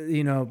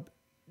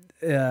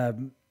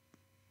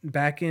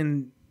 Back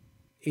in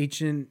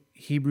ancient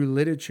Hebrew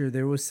literature,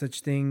 there was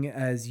such thing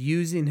as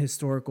using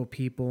historical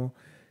people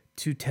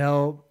to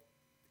tell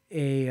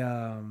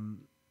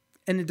and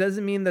it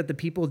doesn't mean that the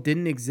people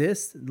didn't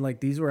exist. Like,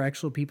 these were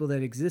actual people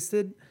that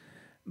existed,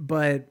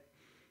 but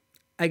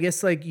I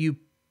guess like you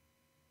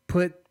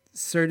put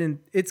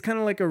it's kind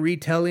of like a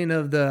retelling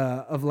of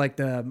like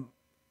a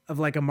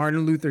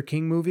Martin Luther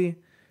King movie,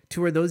 to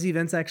where those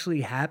events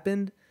actually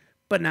happened,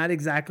 but not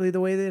exactly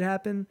the way that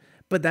happened.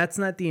 But that's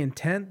not the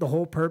intent. The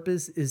whole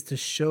purpose is to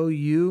show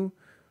you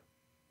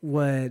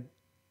what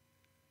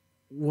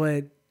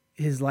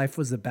his life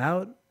was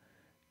about.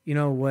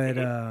 Because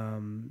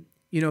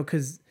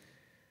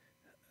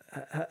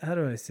how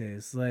do I say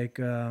this? Like,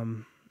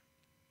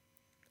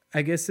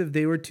 I guess if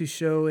they were to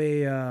show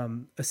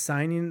a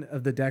signing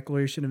of the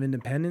Declaration of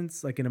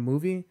Independence, like in a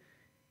movie,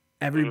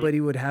 everybody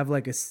would have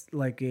like a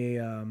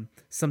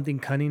something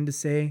cunning to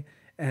say,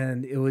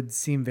 and it would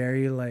seem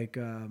very like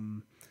how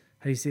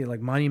do you say it,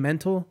 like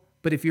monumental.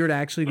 But if you were to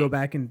actually go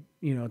back in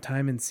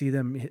time and see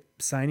them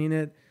signing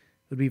it, it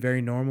would be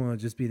very normal. It'd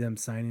just be them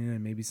signing it,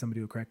 and maybe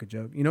somebody would crack a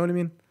joke. You know what I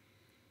mean?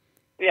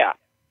 Yeah.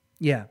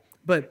 Yeah,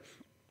 but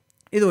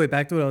either way,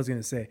 back to what I was going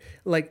to say.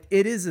 Like,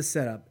 it is a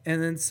setup.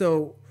 And then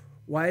so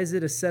why is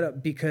it a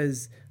setup?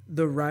 Because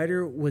the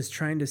writer was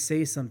trying to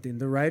say something.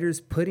 The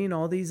writer's putting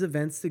all these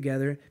events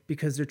together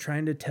because they're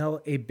trying to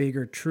tell a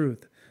bigger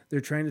truth. They're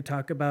trying to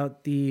talk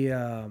about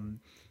the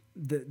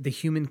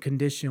human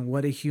condition,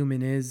 what a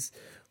human is,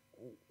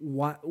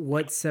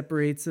 what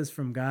separates us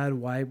from God,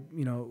 why,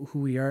 who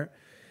we are.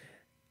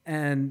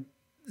 And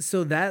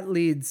so that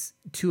leads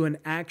to an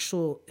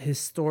actual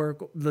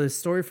the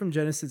story from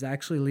Genesis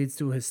actually leads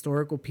to a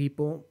historical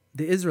people,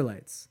 the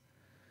Israelites.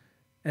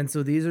 And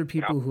so these are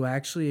people who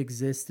actually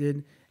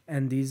existed,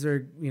 and these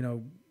are,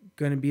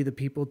 going to be the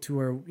people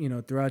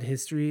throughout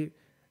history,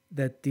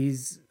 that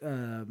these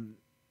are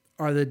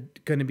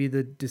going to be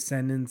the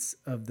descendants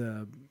of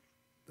the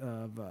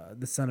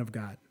Son of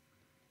God.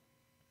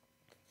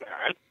 All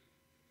right.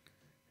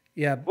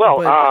 Yeah.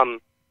 Well,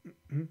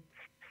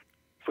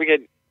 if we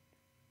could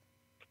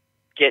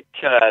get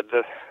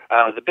the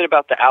bit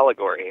about the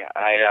allegory,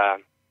 I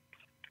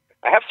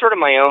have sort of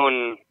my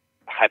own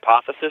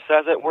hypothesis,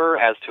 as it were,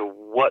 as to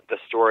what the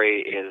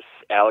story is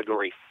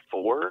allegory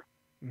for.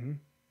 Mm-hmm.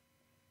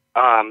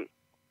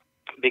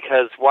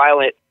 Because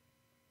while it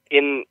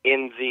in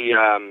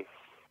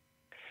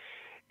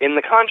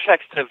the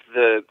context of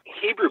the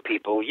Hebrew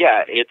people,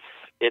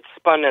 it's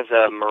spun as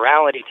a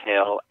morality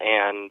tale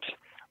and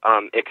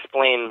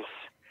explains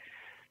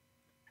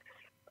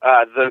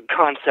the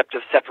concept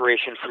of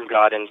separation from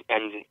God and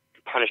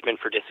punishment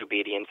for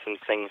disobedience and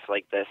things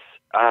like this.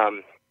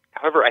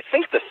 However, I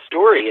think the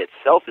story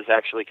itself is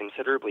actually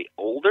considerably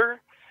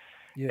older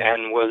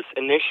and was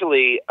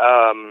initially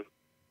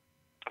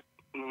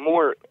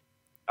more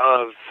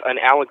of an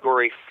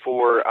allegory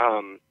for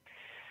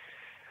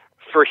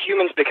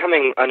humans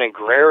becoming an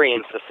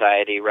agrarian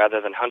society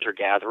rather than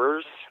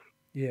hunter-gatherers.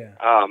 Yeah.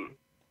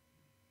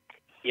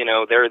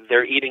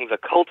 They're eating the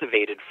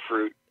cultivated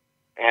fruit,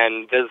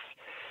 and there's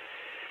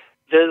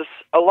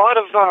a lot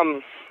of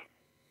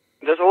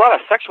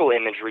sexual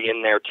imagery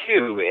in there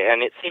too,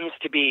 and it seems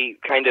to be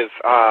kind of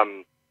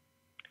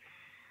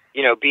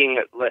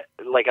being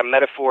like a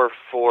metaphor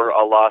for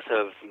a loss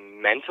of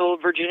mental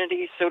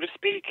virginity, so to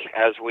speak,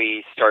 as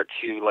we start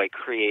to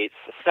create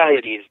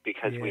societies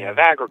because we have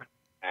agriculture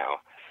now.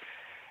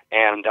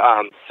 And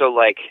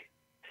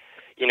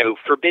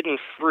forbidden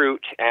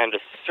fruit and a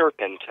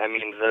serpent. I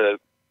mean, the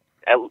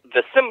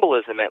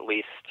symbolism at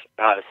least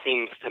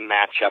seems to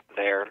match up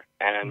there,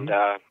 and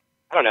I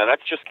don't know.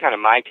 That's just kind of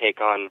my take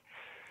on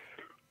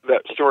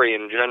the story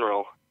in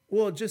general.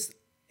 Well, just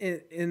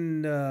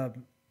in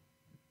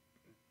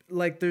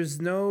there's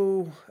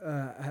no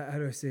how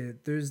do I say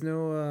it? There's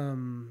no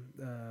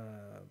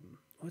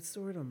what's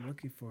the word I'm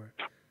looking for?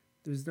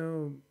 There's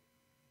no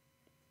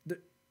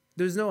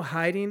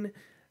hiding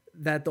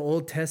that the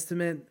Old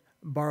Testament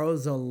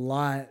borrows a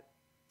lot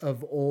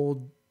of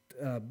old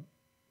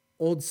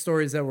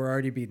stories that were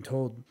already being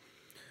told.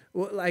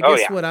 Well,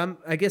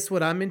 I guess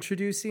what I'm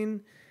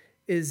introducing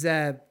is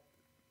that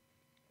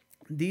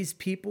these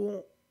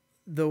people,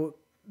 the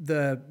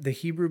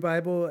Hebrew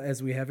Bible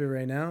as we have it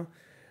right now,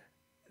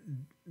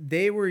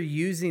 they were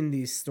using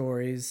these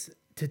stories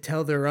to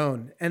tell their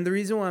own. And the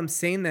reason why I'm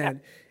saying that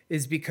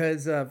is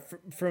because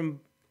from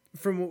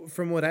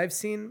what I've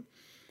seen,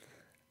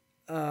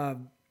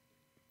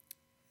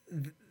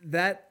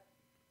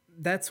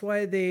 that's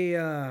why they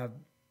how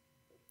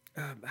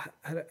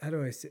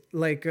do I say,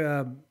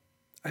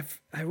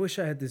 I wish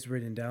I had this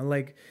written down.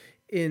 Like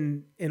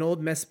in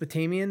old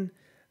Mesopotamian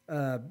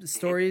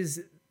stories,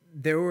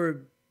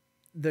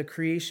 the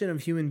creation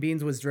of human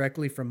beings was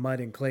directly from mud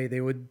and clay.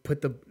 They would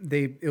put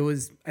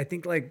I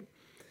think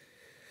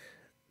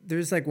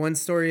there's like one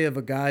story of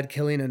a god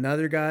killing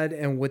another god,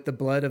 and with the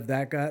blood of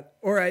that god,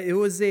 it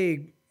was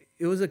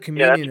a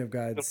communion of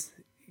gods.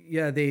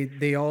 Yeah,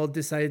 they all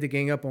decided to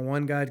gang up on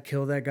one god,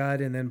 kill that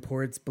god, and then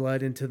pour its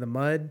blood into the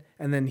mud,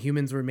 and then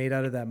humans were made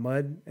out of that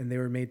mud, and they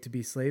were made to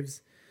be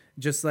slaves,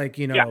 just like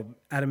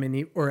Adam and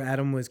Eve, or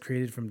Adam was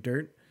created from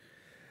dirt.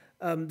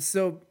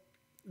 So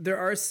there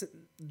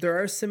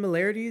are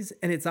similarities,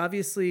 and it's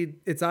obvious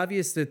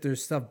that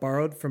there's stuff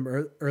borrowed from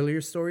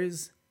earlier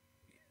stories,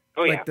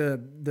 like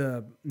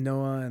the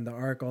Noah and the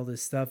Ark, all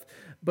this stuff.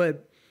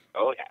 But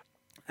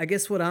I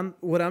guess what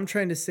I'm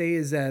trying to say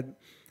is that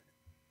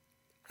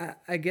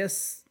I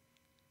guess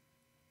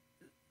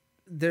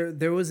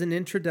there was an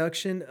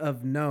introduction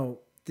of, no,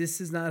 this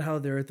is not how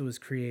the earth was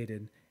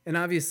created. And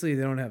obviously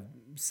they don't have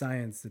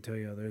science to tell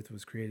you how the earth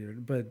was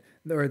created,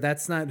 or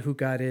that's not who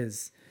God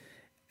is.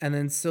 And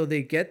then so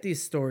they get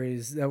these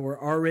stories that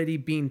were already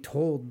being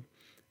told,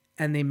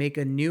 and they make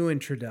a new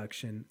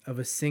introduction of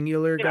a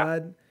singular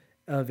God,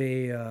 of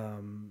a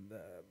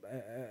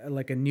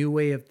like a new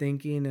way of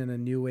thinking and a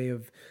new way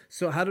of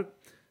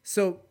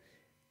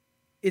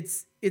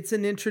it's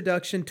an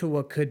introduction to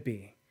what could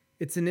be.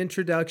 It's an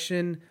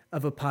introduction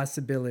of a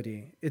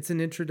possibility. It's an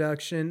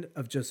introduction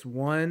of just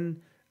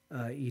one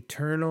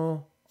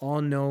eternal,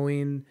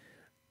 all-knowing,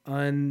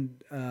 how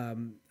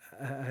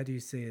do you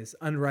say this?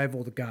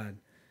 Unrivaled God.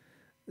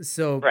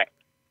 So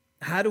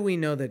how do we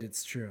know that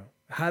it's true?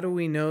 How do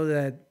we know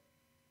that,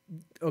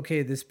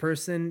 okay, this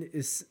person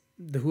is,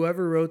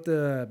 whoever wrote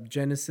the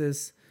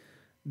Genesis,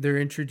 they're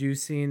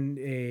introducing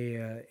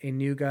a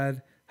new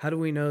God. How do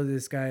we know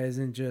this guy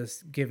isn't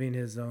just giving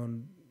his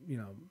own,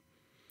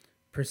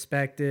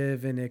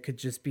 perspective, and it could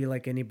just be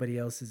like anybody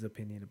else's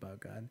opinion about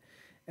God?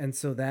 And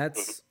so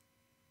that's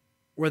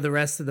where the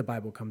rest of the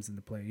Bible comes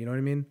into play. You know what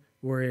I mean?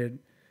 Where it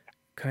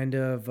kind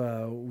of,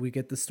 we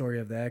get the story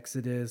of the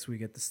Exodus, we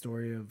get the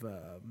story of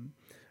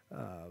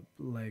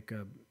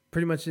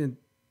pretty much in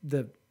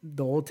the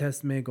Old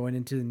Testament going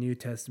into the New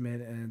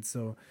Testament. And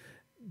so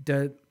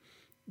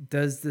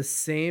does the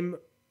same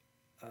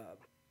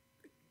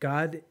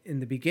God in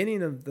the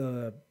beginning of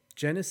the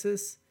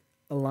Genesis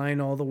align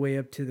all the way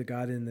up to the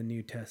God in the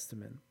New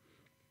Testament?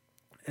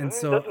 And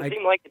so it doesn't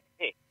seem like it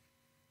to me.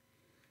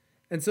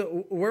 And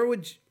so where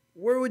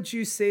would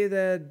you say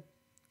that,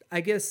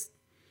 I guess,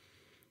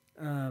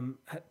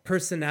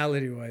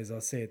 personality wise,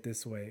 I'll say it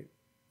this way,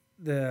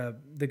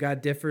 the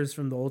God differs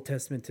from the Old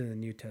Testament to the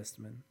New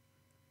Testament?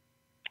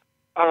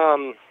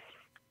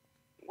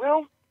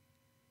 Well,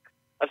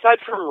 aside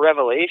from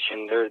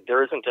Revelation,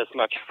 there isn't as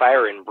much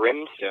fire and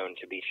brimstone,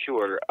 to be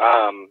sure.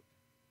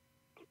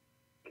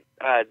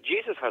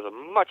 Jesus has a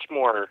much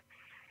more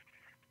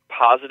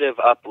positive,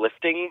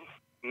 uplifting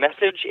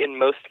message in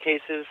most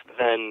cases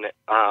than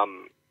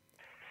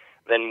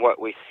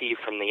what we see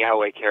from the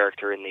Yahweh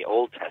character in the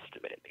Old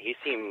Testament. He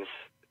seems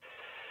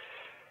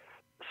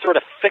sort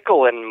of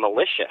fickle and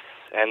malicious,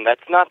 and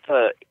that's not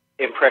the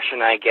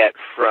impression I get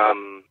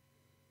from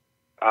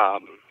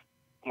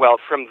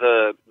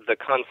the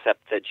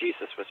concept that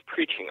Jesus was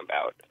preaching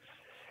about.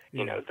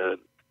 You know, the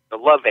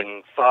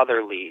loving,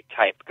 fatherly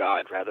type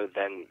God, rather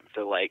than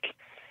the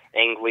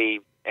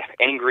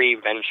angry,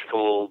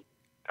 vengeful,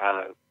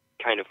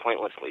 kind of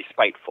pointlessly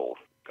spiteful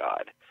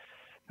God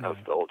of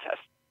the Old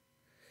Testament.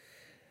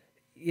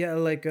 Yeah,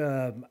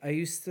 I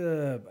used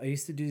to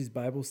do these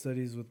Bible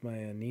studies with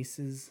my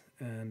nieces,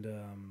 and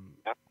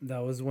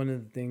that was one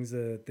of the things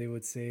that they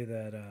would say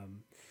that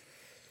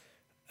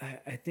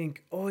I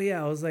think,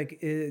 I was like,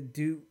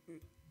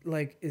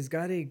 is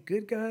God a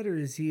good God or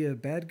is he a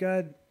bad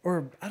God?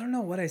 Or I don't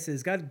know what I said.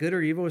 Is God good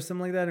or evil or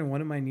something like that? And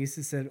one of my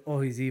nieces said, "Oh,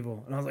 he's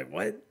evil," and I was like,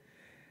 "What?"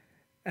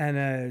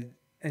 And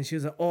she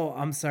was like, "Oh,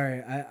 I'm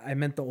sorry, I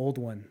meant the old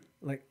one."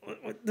 Like,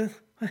 what the?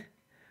 What?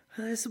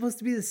 They're supposed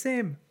to be the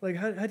same. Like,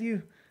 how do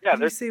you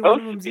say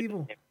one of them's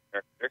evil?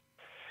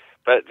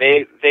 But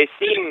they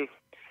seem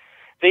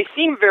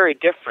very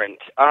different.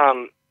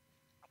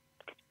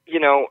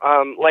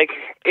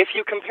 If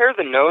you compare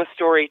the Noah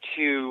story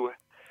to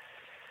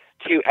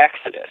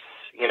Exodus,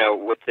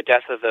 with the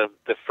death of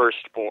the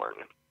firstborn,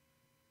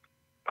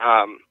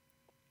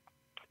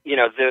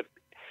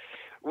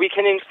 we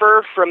can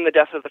infer from the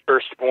death of the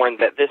firstborn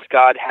that this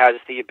God has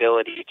the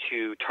ability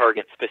to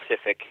target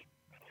specific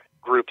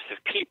groups of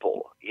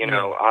people, and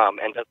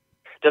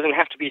doesn't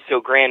have to be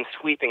so grand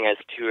sweeping as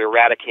to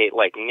eradicate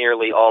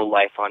nearly all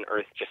life on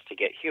Earth just to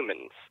get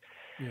humans.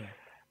 Yeah.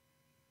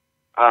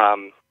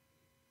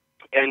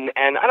 And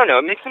I don't know,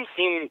 it makes him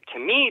seem to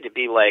me to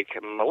be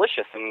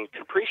malicious and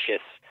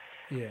capricious.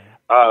 Yeah.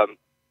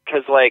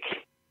 Because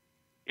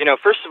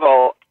first of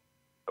all,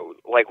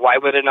 why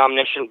would an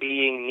omniscient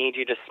being need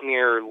you to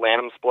smear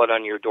lamb's blood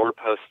on your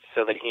doorpost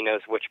so that he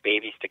knows which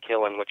babies to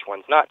kill and which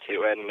ones not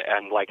to? And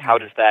how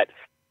does that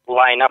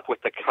line up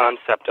with the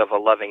concept of a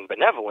loving,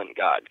 benevolent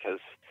God?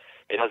 Because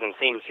it doesn't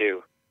seem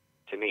to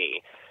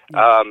me.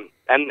 Yeah.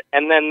 And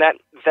then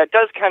that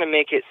does kind of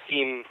make it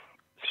seem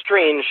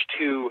strange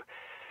to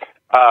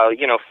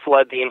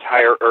flood the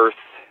entire earth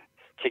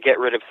to get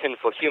rid of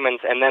sinful humans,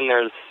 and then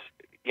there's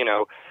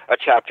a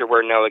chapter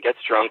where Noah gets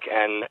drunk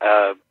and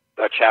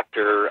a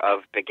chapter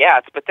of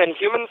begats, but then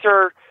humans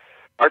are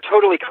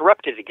totally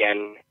corrupted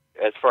again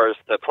as far as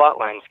the plot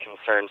line's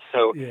concerned.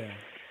 So Yeah.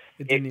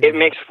 it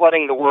makes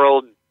flooding the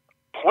world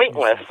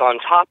pointless on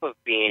top of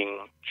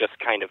being just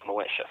kind of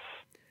malicious.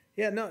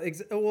 Yeah, no,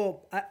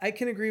 well, I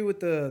can agree with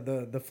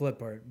the flip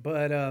part,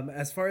 but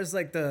as far as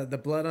like the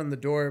blood on the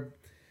door,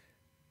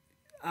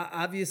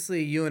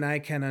 obviously you and I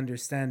can't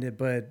understand it,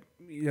 but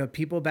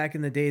people back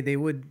in the day, they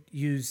would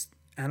use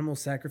animal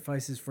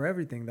sacrifices for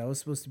everything. That was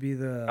supposed to be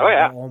the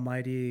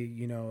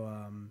almighty,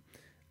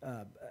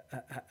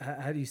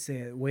 how do you say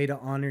it? Way to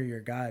honor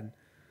your God.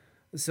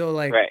 So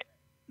like, Right.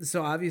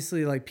 so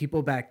obviously like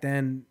people back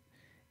then,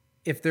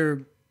 if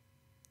they're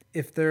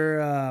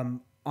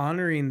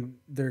honoring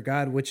their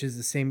God, which is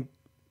the same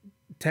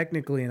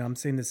technically, and I'm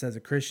saying this as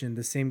a Christian,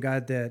 the same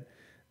God that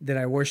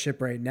I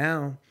worship right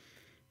now,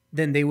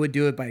 then they would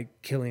do it by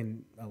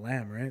killing a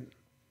lamb, right?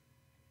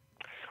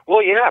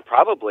 Well, yeah,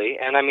 probably.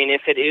 And I mean,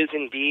 if it is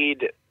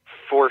indeed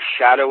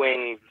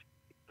foreshadowing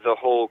the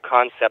whole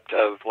concept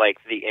of like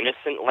the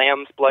innocent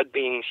lamb's blood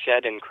being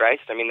shed in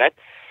Christ, I mean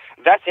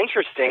that's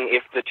interesting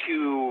if the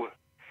two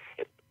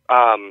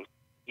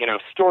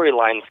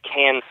storylines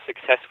can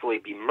successfully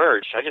be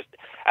merged.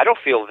 I don't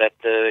feel that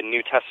the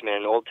New Testament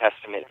and Old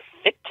Testament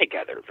fit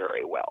together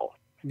very well.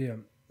 Yeah.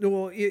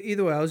 Well,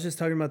 either way, I was just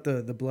talking about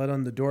the blood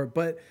on the door,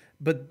 but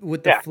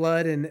with the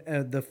flood and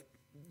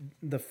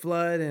the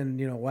flood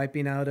and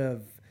wiping out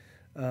of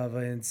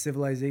and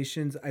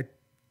civilizations, I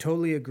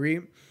totally agree.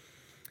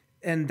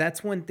 And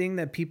that's one thing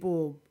that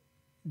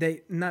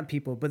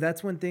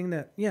that's one thing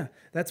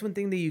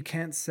that you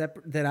can't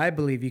separate, that I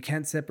believe you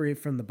can't separate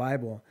from the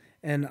Bible.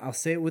 And I'll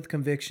say it with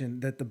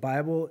conviction that the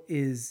Bible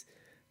is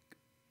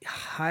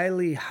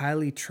highly,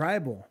 highly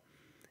tribal.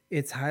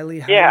 It's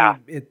highly,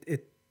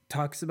 it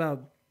talks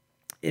about,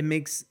 it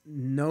makes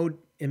no,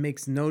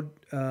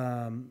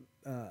 how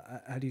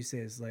do you say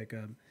it? It's like,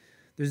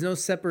 there's no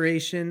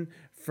separation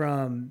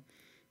from,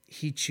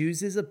 he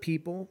chooses a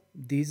people.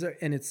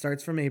 And it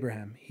starts from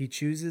Abraham. He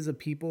chooses a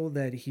people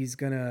that he's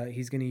gonna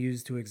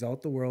use to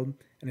exalt the world.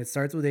 And it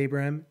starts with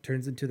Abraham,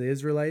 turns into the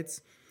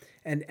Israelites.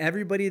 And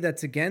everybody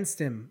that's against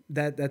him,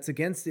 that's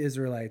against the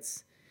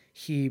Israelites,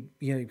 he'll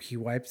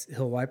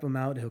wipe them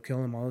out, he'll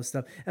kill them, all this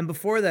stuff. And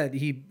before that,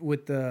 he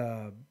with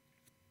the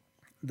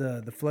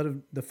flood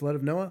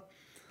of Noah,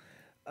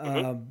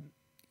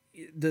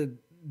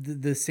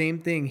 the same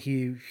thing.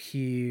 He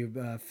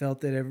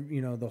felt that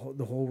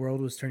the whole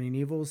world was turning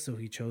evil, so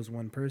he chose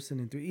one person.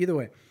 And either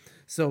way,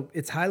 so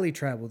it's highly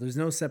tribal. There's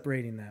no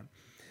separating that.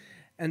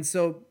 And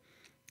so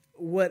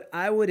what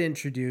I would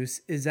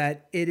introduce is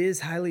that it is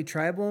highly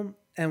tribal,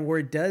 and where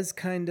I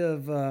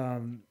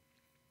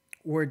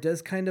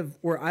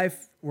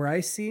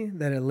see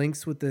that it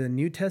links with the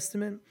New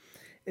Testament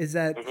is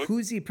that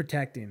who's he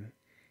protecting?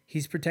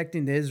 He's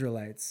protecting the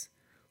Israelites.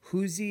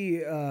 Who's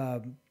he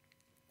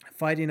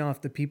fighting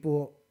off the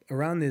people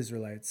around the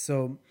Israelites?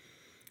 So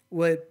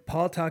what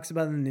Paul talks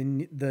about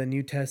in the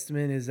New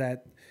Testament is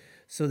that,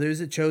 so there's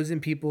a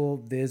chosen people,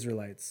 the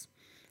Israelites.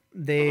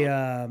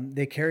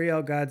 They carry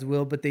out God's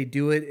will, but they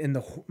do it in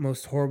the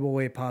most horrible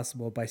way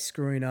possible by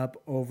screwing up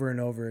over and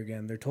over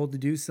again. They're told to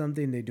do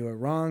something, they do it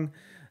wrong,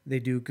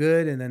 they do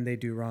good, and then they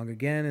do wrong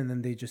again, and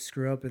then they just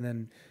screw up, and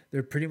then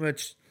they're pretty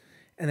much,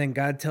 and then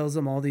God tells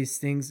them all these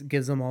things,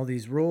 gives them all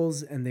these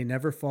rules, and they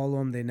never follow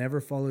them, they never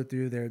follow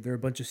through. They're a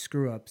bunch of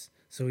screw ups.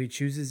 So he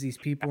chooses these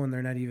people, and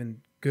they're not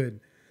even good.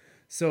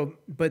 So,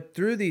 but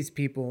through these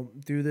people,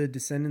 through the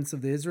descendants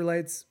of the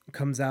Israelites,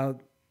 comes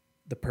out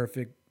the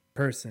perfect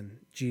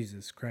person,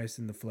 Jesus Christ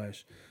in the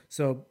flesh.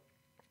 So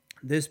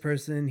this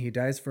person, he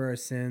dies for our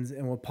sins.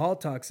 And what Paul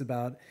talks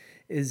about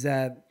is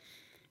that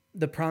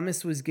the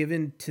promise was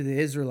given to the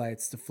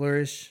Israelites to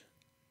flourish,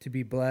 to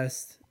be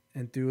blessed,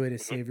 and through it a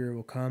Savior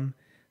will come.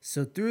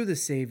 So through the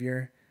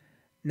Savior,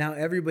 now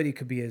everybody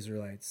could be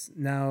Israelites.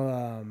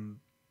 Now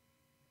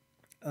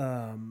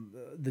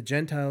the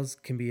Gentiles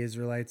can be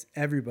Israelites.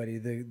 Everybody.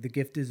 The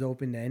gift is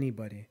open to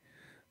anybody.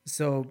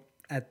 So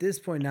at this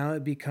point now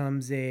it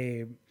becomes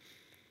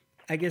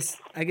I guess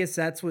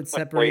that's what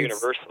separates. More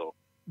universal.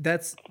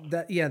 That's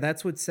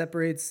what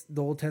separates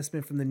the Old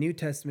Testament from the New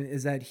Testament,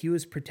 is that he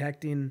was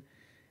protecting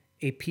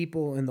a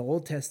people in the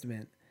Old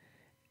Testament.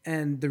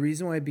 And the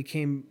reason why it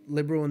became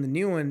liberal in the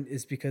new one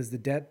is because the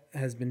debt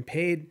has been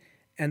paid.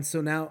 And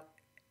so now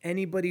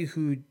anybody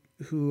who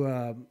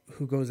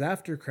goes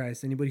after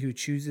Christ, anybody who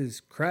chooses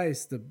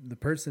Christ, the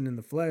person in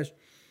the flesh,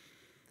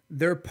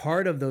 they're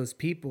part of those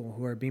people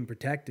who are being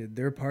protected.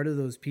 They're part of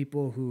those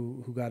people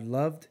who got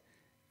loved,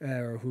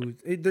 or who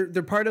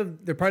they're part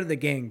of the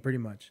gang, pretty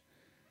much.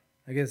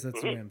 I guess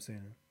that's the way I'm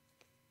saying it.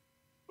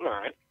 All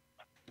right.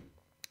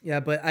 Yeah,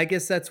 but I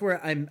guess that's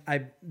where I'm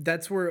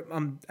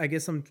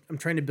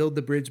trying to build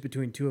the bridge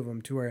between two of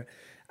them, to where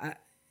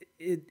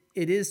it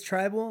is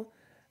tribal,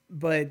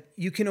 but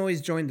you can always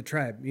join the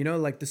tribe.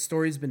 Like the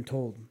story's been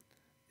told.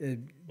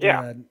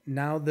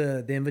 Now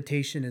the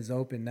invitation is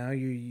open. Now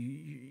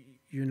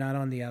you're not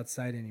on the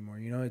outside anymore.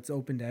 It's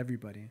open to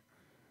everybody.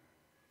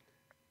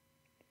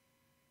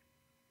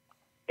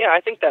 Yeah, I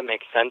think that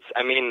makes sense.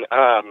 I mean,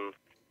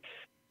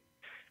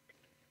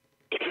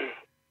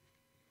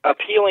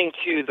 appealing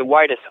to the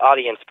widest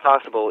audience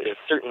possible is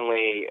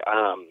certainly,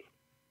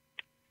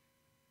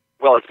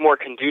 well, it's more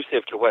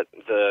conducive to what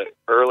the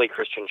early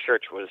Christian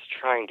church was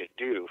trying to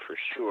do, for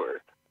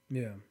sure.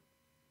 Yeah.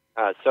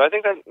 So I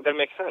think that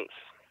makes sense.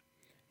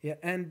 Yeah,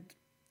 and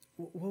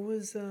what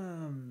was we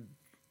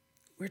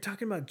were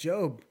talking about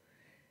Job,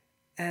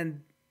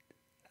 and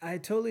I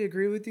totally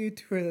agree with you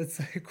too. Where that's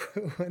like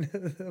one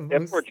of the Yeah,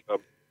 most, poor Job.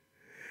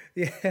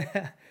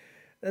 yeah,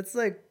 that's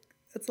like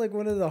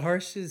one of the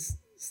harshest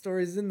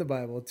stories in the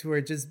Bible. To where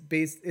just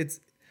based,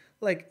 it's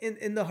like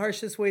in the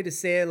harshest way to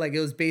say it, like it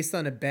was based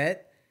on a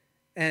bet,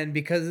 and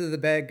because of the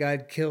bet,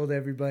 God killed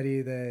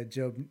everybody that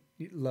Job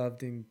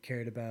loved and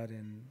cared about,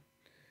 and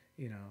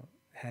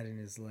had in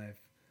his life.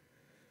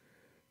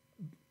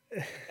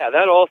 Yeah,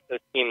 that also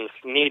seems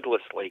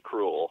needlessly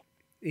cruel,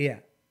 Yeah.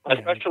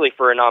 especially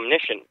for an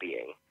omniscient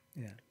being.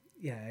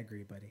 Yeah, I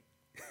agree, buddy.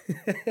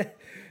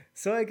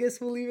 So I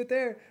guess we'll leave it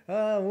there.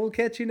 We'll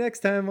catch you next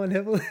time on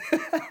Heavenly.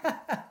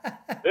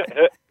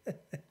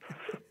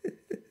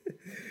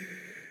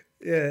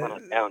 Yeah.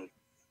 Run it down.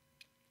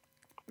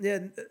 Yeah.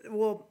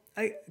 Well,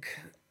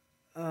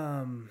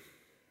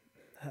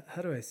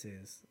 how do I say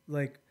this?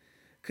 Like,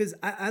 because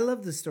I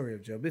love the story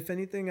of Job. If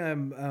anything,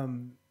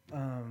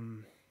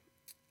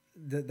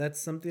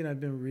 that's something I've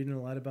been reading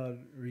a lot about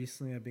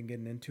recently. I've been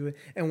getting into it.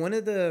 And one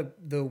of the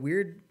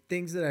weird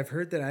things that I've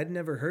heard that I'd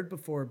never heard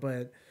before,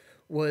 but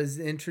was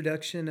the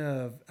introduction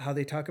of how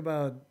they talk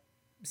about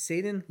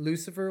Satan,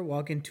 Lucifer,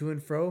 walking to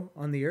and fro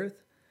on the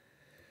earth.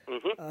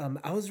 Mm-hmm.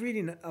 I was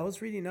reading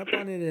up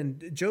on it,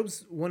 and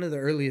Job's one of the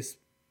earliest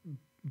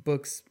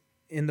books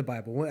in the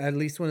Bible, at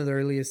least one of the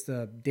earliest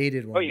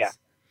dated ones. Oh, yeah.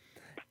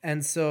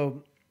 And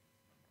so,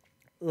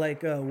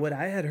 like, what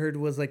I had heard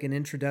was like an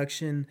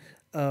introduction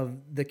of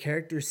the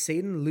character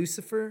Satan,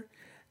 Lucifer,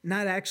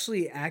 not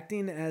actually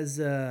acting as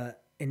an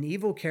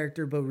evil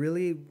character, but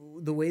really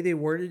the way they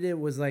worded it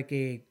was like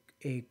the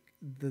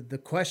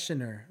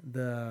questioner,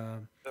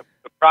 the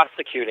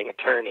prosecuting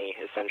attorney,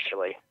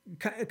 essentially.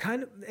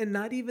 kind of, and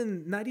not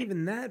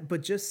even that,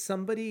 but just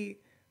somebody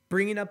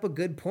bringing up a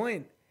good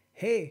point.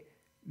 Hey,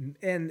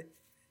 and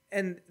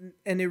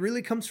it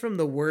really comes from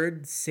the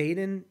word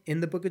Satan in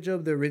the book of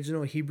Job, the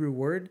original Hebrew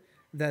word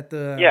that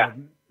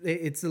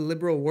it's a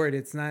liberal word.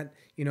 It's not,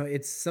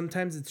 it's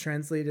sometimes it's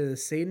translated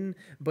as Satan,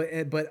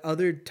 but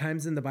other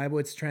times in the Bible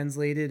it's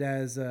translated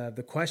as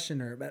the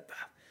questioner. But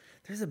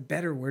there's a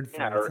better word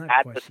for it. It's Or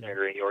not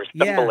adversary or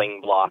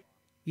stumbling block.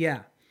 Yeah.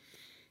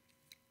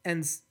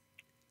 And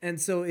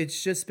so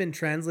it's just been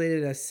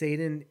translated as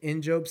Satan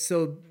in Job.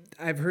 So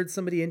I've heard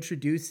somebody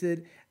introduce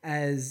it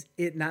as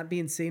it not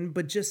being Satan,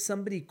 but just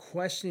somebody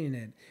questioning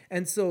it.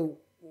 And so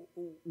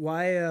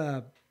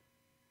why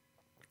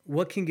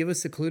what can give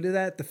us a clue to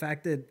that? The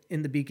fact that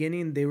in the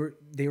beginning they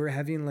were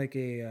having like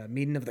a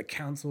meeting of the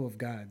council of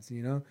gods,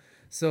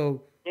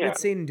 So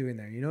what's Satan doing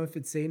there? If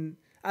it's Satan,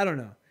 I don't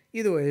know.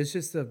 Either way, it's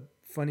just a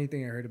funny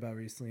thing I heard about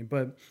recently.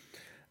 But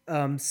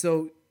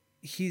so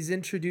he's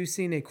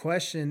introducing a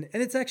question,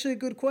 and it's actually a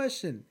good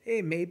question.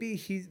 Hey,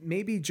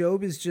 maybe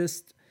Job is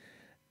just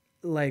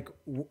like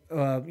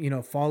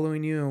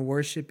following you and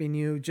worshiping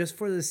you just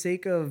for the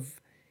sake of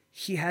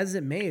he has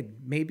it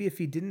made. Maybe if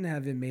he didn't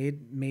have it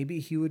made,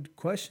 maybe he would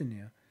question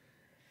you.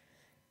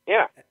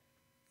 Yeah.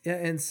 Yeah,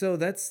 and so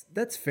that's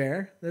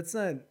fair. That's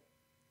not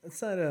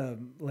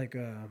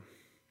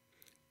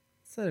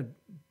a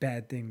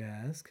bad thing to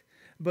ask.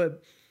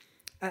 But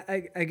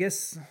I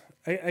guess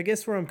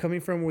where I'm coming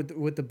from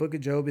with the book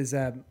of Job is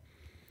that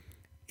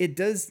it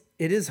is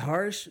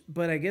harsh,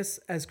 but I guess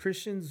as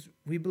Christians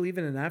we believe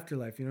in an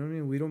afterlife. You know what I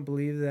mean? We don't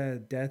believe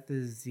that death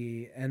is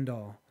the end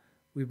all.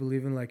 We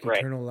believe in like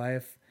eternal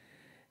life.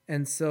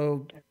 And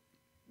so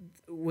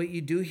what you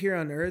do here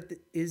on earth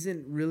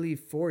isn't really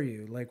for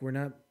you. Like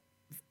I'm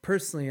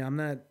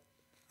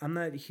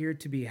not here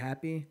to be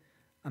happy.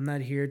 I'm not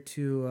here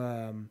to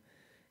and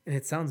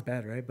it sounds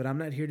bad, right? But I'm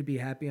not here to be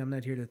happy. I'm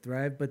not here to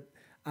thrive, but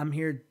I'm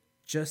here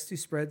just to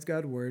spread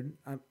God's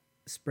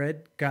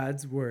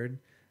word.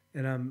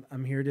 And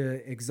I'm here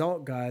to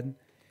exalt God,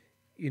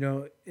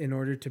 in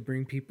order to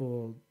bring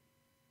people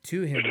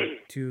to him,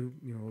 to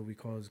what we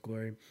call his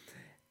glory.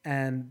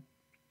 And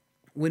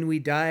when we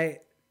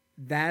die,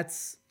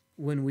 that's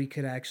when we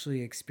could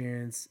actually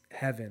experience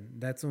heaven.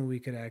 That's when we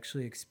could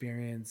actually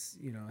experience,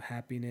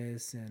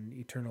 happiness and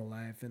eternal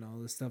life and all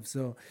this stuff.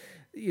 So,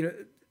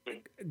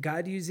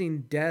 God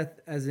using death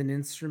as an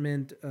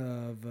instrument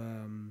of,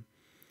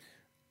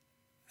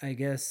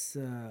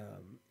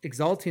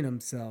 exalting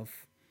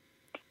himself.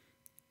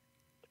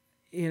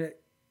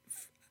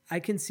 I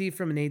can see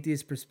from an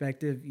atheist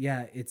perspective,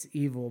 yeah, it's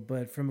evil,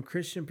 but from a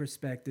Christian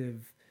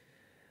perspective,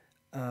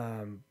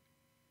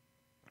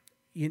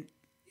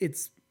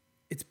 it's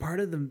part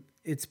of the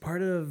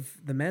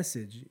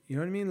message. You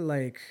know what I mean?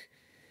 Like,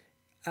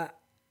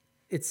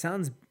 it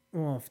sounds,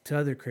 well, to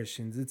other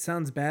Christians, it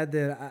sounds bad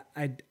that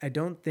I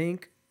don't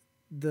think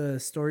the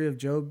story of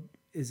Job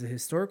is a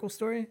historical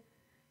story,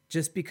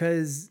 just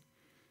because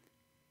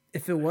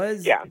if it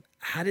was, Yeah.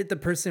 how did the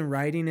person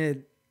writing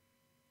it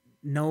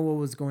know what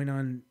was going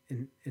on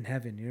in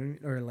heaven,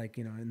 or like,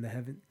 in the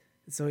heaven?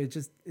 So Yeah.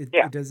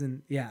 it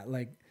doesn't,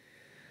 like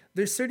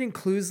there's certain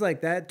clues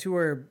like that to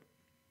our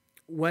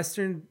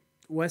Western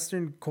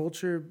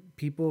culture,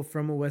 people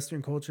from a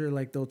Western culture,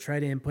 like they'll try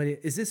to input it.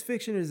 Is this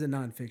fiction or is it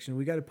nonfiction?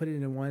 We got to put it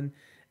in one,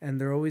 and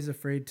they're always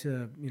afraid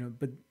to,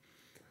 but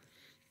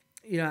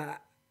I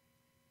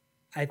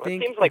Well, it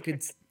think seems like it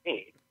could. fiction to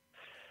me.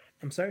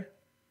 I'm sorry.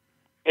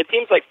 It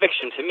seems like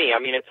fiction to me. I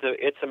mean,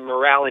 it's a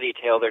morality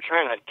tale. They're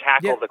trying to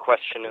tackle Yeah. the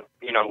question of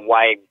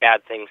why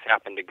bad things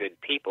happen to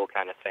good people,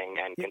 kind of thing,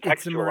 and contextualize.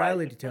 It's a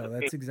morality it. tale.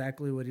 That's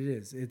exactly what it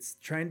is. It's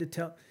trying to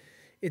tell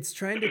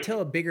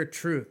a bigger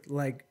truth.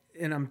 Like,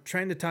 and I'm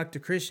trying to talk to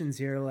Christians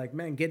here. Like,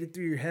 man, get it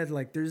through your head.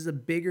 Like, there's a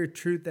bigger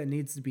truth that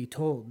needs to be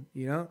told.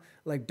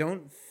 Like,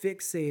 don't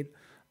fixate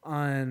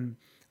on,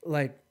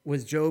 like,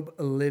 was Job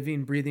a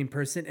living, breathing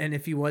person? And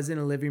if he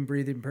wasn't a living,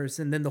 breathing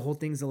person, then the whole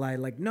thing's a lie.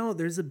 Like, no,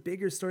 there's a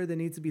bigger story that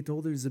needs to be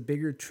told. There's a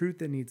bigger truth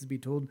that needs to be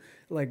told.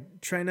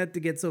 Like, try not to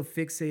get so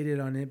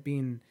fixated on it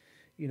being,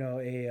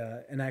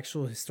 an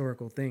actual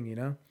historical thing,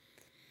 Mhm.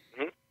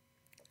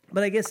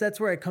 But I guess that's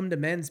where I come to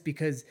men's,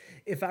 because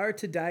if I were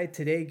to die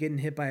today getting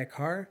hit by a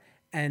car,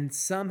 and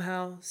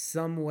somehow,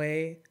 some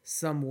way,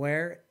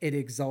 somewhere, it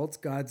exalts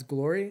God's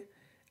glory,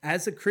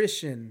 as a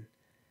Christian,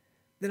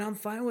 then I'm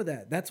fine with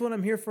that. That's what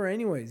I'm here for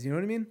anyways. You know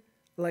what I mean?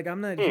 Like, I'm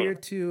not here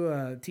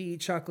to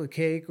eat chocolate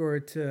cake, or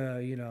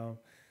to,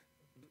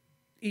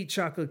 eat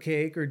chocolate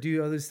cake or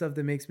do other stuff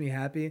that makes me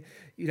happy.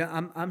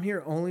 I'm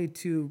here only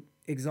to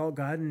exalt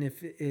God. And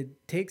if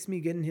it takes me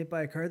getting hit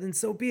by a car, then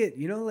so be it,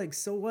 like,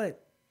 so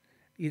what?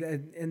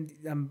 And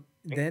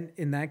then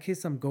in that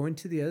case, I'm going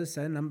to the other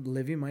side and I'm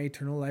living my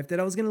eternal life that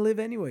I was going to live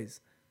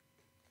anyways.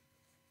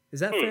 Is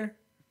that fair?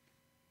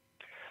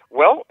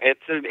 Well,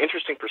 it's an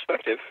interesting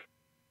perspective.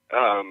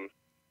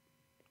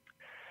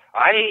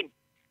 I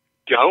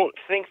don't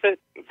think that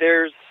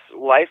there's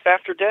life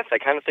after death. I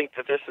kind of think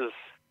that this is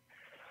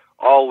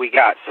all we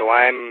got. So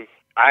I'm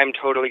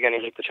totally going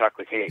to eat the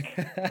chocolate cake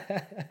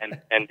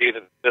and do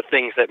the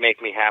things that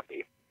make me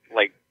happy,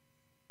 like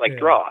Yeah.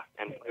 draw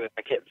and play with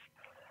my kids.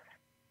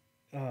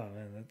 Oh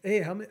man.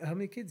 Hey, how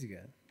many kids you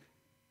got?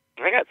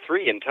 I got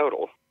 3 in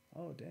total.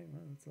 Oh dang, wow,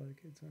 that's a lot of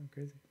kids. Oh,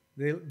 crazy.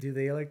 Do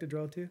they like to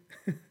draw too?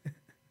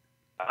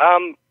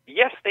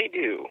 Yes, they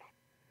do.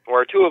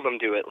 Or 2 of them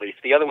do, at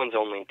least. The other one's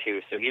only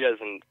 2, so he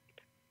doesn't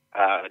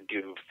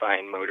do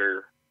fine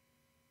motor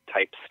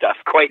type stuff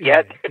quite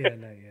yet.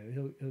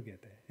 He'll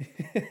get there.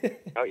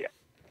 Oh yeah,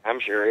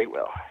 I'm sure he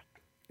will.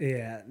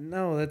 Yeah,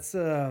 no, that's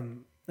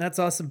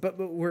awesome. But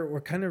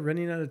we're kind of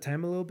running out of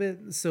time a little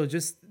bit. So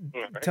just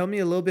tell me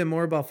a little bit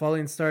more about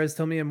Falling Stars.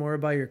 Tell me more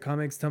about your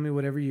comics. Tell me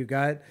whatever you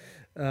got,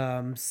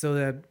 so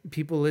that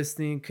people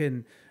listening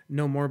can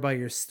know more about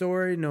your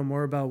story, know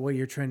more about what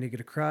you're trying to get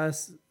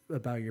across,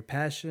 about your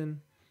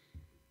passion.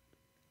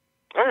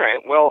 All right.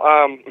 Well,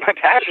 my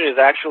passion is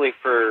actually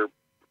for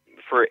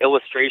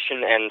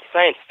illustration and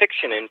science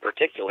fiction in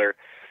particular,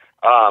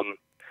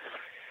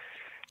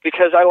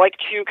 because I like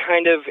to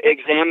kind of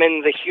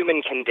examine the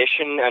human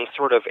condition and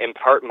sort of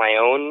impart my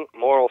own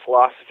moral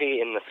philosophy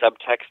in the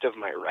subtext of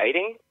my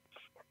writing.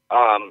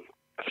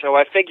 So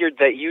I figured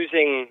that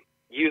using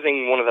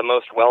one of the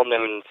most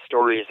well-known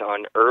stories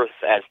on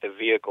Earth as the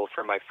vehicle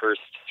for my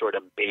first sort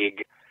of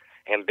big,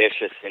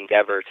 ambitious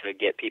endeavor to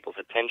get people's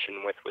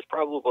attention with was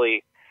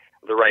probably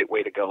the right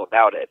way to go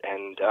about it,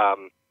 and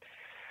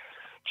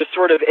just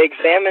sort of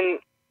examine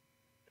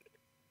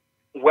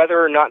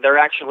whether or not there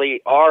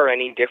actually are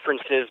any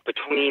differences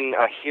between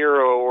a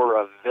hero or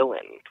a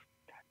villain,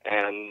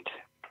 and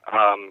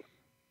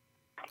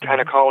kind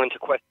of call into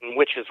question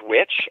which is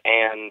which,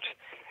 and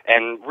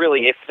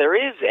really if there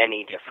is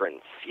any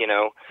difference,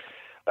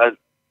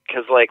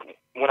 because like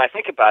when I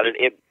think about it,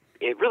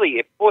 it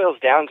really boils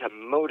down to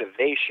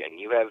motivation.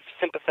 You have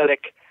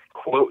sympathetic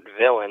quote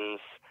villains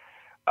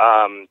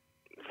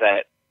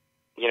that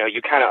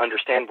you kind of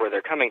understand where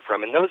they're coming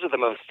from, and those are the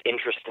most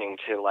interesting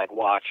to like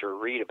watch or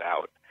read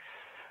about.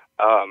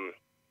 I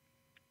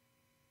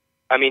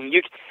mean,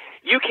 you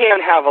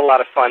can have a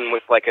lot of fun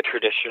with like a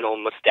traditional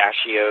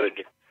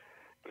mustachioed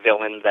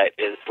villain that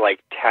is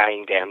like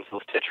tying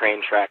damsels to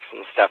train tracks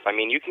and stuff. I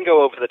mean, you can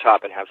go over the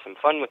top and have some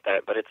fun with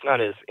that, but it's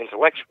not as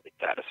intellectually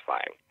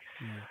satisfying.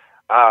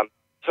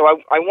 So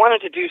I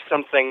wanted to do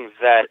something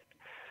that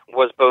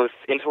was both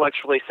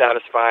intellectually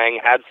satisfying,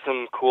 had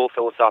some cool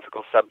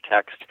philosophical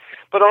subtext,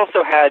 but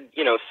also had,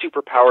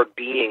 superpowered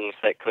beings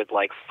that could,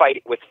 like,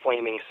 fight with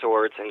flaming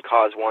swords and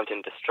cause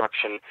wanton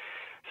destruction,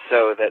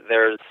 so that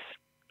there's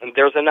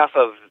enough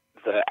of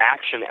the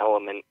action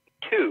element,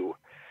 too.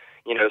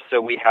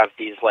 So we have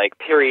these, like,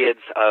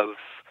 periods of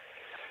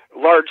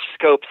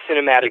large-scope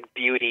cinematic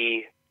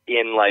beauty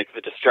in, like,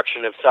 the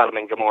destruction of Sodom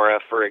and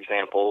Gomorrah, for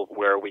example,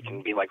 where we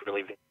can be, like,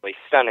 really visually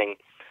stunning.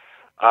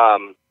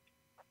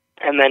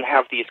 And then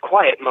have these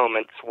quiet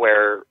moments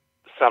where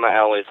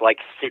Samael is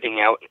like sitting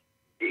out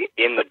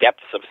in the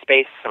depths of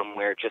space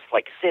somewhere, just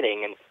like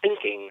sitting and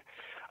thinking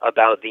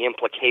about the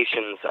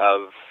implications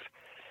of,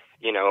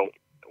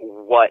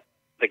 what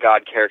the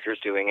God character is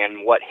doing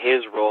and what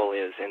his role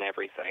is in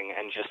everything,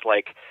 and just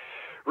like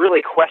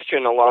really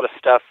question a lot of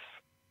stuff.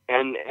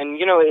 And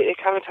you know, it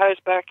kind of ties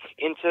back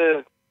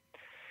into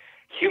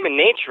human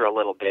nature a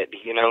little bit.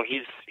 You know,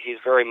 he's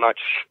very much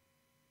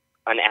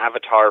an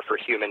avatar for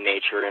human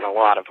nature in a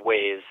lot of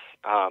ways,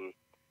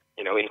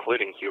 you know,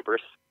 including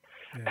hubris,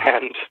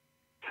 and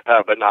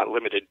but not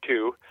limited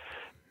to.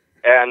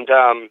 And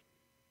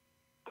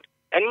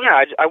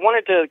yeah, I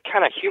wanted to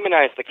kind of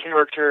humanize the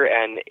character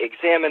and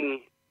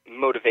examine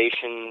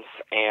motivations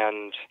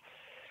and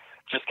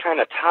just kind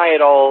of tie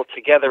it all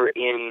together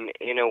in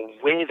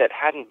a way that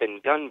hadn't been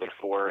done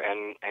before,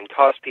 and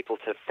cause people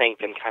to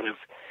think and kind of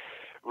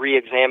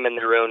re-examine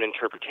their own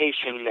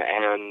interpretation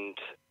and,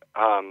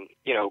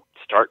 you know,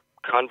 start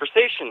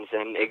conversations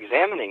and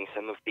examining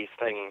some of these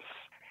things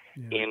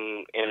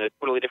in a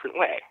totally different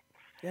way.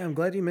 Yeah, I'm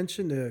glad you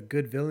mentioned a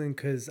good villain,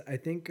 because I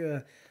think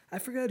I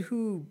forgot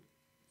who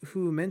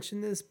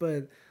mentioned this,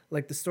 but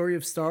like the story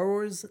of Star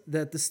Wars,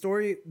 that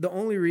the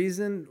only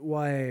reason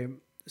why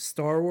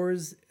Star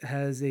Wars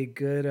has a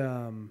good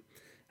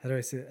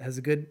has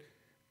a good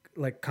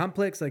like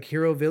complex, like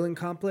hero villain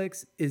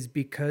complex, is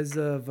because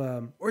of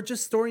or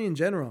just story in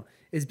general,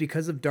 is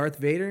because of Darth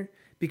Vader.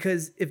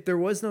 Because if there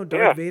was no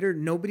Darth Vader,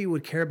 nobody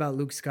would care about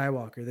Luke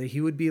Skywalker. That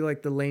he would be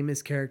like the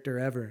lamest character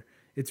ever.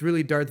 It's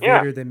really Darth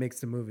Vader that makes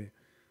the movie.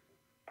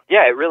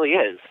 Yeah, it really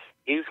is.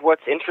 He's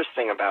what's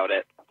interesting about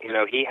it. You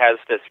know, he has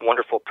this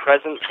wonderful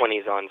presence when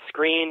he's on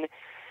screen.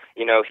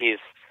 You know, he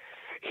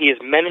is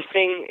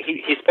menacing.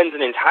 He spends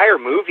an entire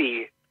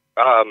movie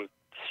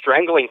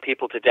strangling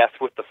people to death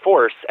with the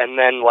Force, and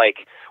then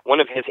like one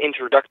of his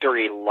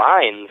introductory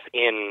lines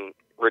in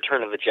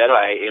Return of the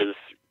Jedi is,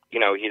 you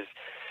know,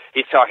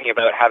 he's talking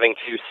about having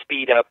to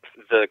speed up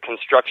the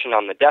construction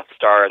on the Death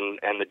Star, and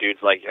the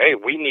dude's like, hey,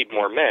 we need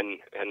more men.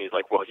 And he's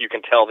like, well, you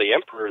can tell the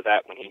Emperor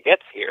that when he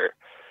gets here.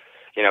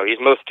 You know, he's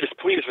most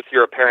displeased with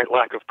your apparent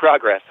lack of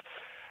progress.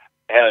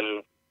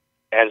 And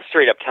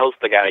straight up tells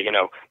the guy, you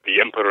know,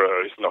 the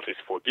Emperor is not as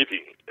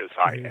forgiving as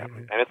I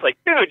am. And it's like,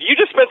 dude, you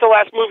just spent the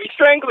last movie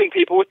strangling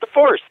people with the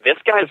Force.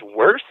 This guy's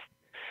worse?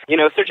 You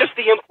know, so just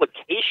the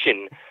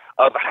implication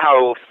of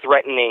how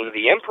threatening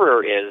the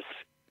Emperor is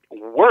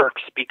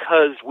works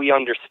because we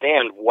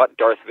understand what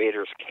Darth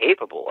Vader's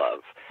capable of.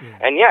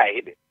 And yeah,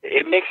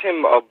 it makes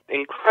him an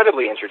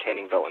incredibly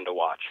entertaining villain to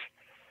watch.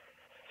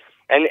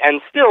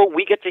 And still,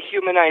 we get to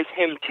humanize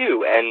him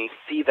too, and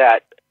see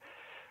that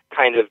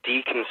kind of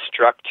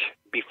deconstruct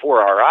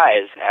before our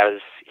eyes as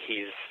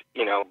he's,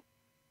 you know,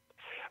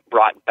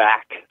 brought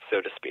back, so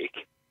to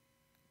speak.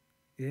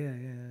 Yeah,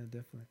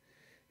 definitely.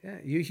 Yeah,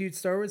 you a huge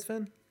Star Wars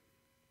fan?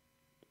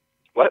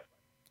 What?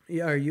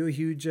 Yeah, are you a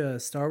huge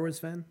Star Wars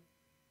fan?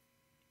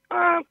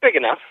 Big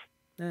enough.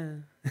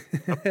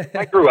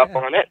 I grew up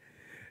on it.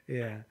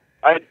 Yeah.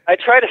 I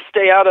try to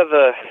stay out of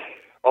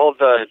all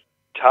the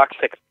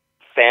toxic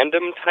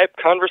fandom type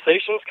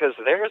conversations, because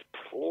there's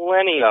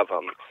plenty of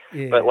them.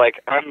 Yeah. But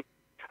like I'm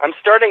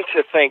starting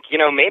to think, you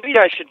know, maybe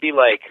I should be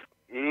like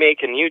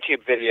making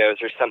YouTube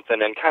videos or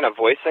something and kind of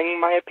voicing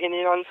my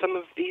opinion on some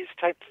of these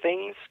type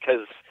things,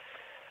 because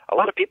a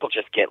lot of people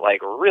just get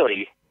like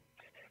really,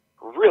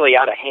 really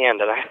out of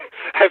hand, and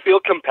I feel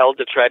compelled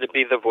to try to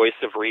be the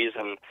voice of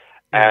reason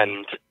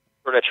and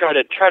sort of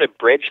try to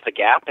bridge the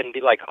gap and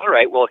be like, all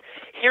right, well,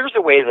 here's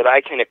a way that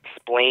I can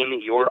explain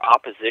your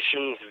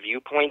opposition's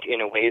viewpoint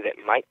in a way that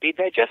might be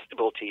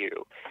digestible to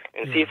you,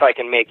 and see if I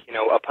can make, you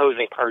know,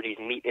 opposing parties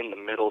meet in the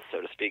middle, so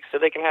to speak, so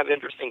they can have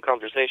interesting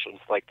conversations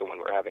like the one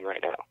we're having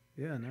right now.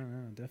 Yeah,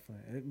 no,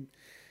 definitely.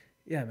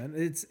 Yeah, man,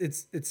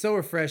 it's so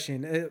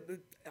refreshing.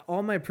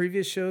 All my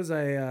previous shows,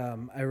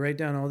 I write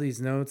down all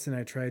these notes, and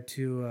I try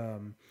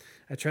to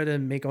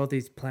make all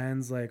these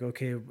plans, like,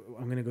 okay,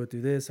 I'm going to go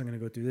through this, I'm going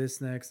to go through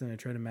this next, and I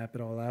try to map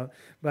it all out.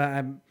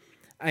 But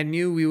I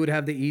knew we would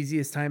have the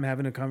easiest time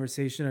having a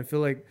conversation. I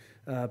feel like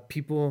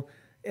people,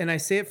 and I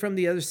say it from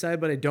the other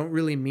side, but I don't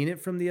really mean it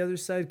from the other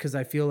side, because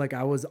I feel like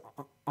I was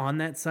on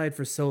that side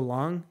for so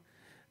long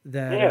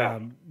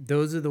that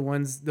those are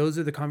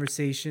the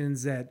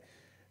conversations that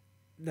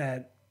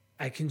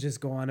I can just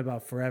go on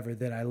about forever,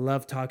 that I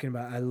love talking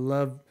about. I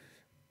love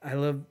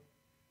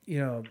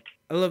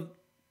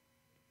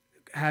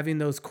having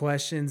those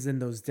questions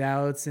and those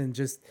doubts, and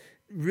just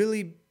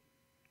really,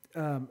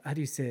 how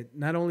do you say it?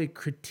 Not only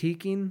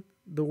critiquing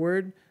the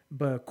word,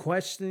 but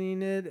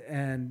questioning it,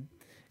 and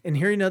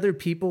hearing other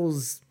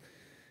people's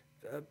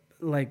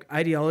like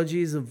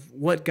ideologies of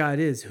what God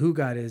is, who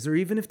God is, or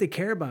even if they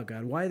care about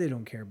God, why they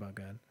don't care about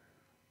God.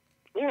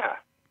 Yeah.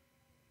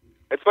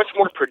 It's much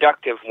more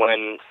productive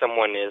when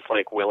someone is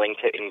like willing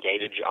to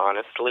engage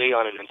honestly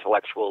on an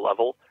intellectual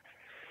level.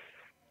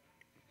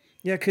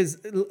 Yeah, because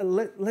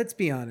let's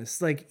be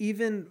honest, like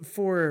even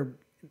for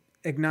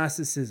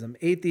agnosticism,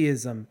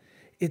 atheism,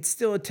 it's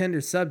still a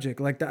tender subject.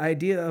 Like the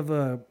idea of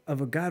a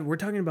God, we're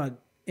talking about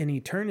an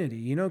eternity,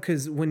 you know,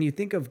 because when you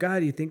think of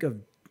God, you think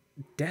of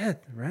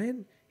death, right?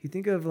 You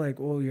think of like,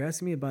 well, you're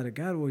asking me about a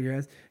God. Well,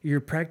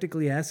 you're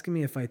practically asking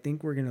me if I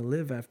think we're going to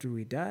live after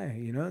we die,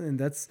 you know? And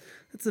that's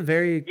a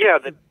very... Yeah,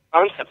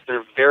 concepts,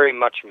 they're very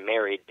much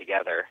married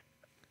together.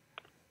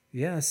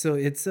 Yeah, so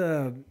it's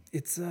I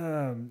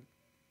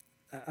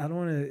don't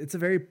want to. It's a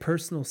very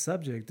personal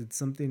subject. It's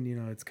something,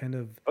 It's kind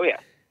of Oh yeah.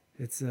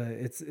 it's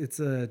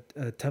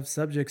a tough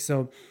subject.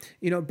 So,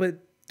 but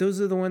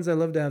those are the ones I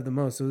love to have the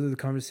most. Those are the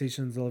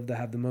conversations I love to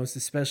have the most,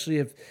 especially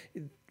if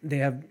they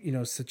have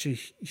such a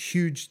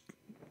huge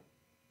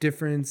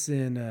difference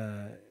in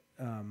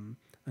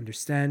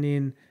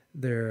understanding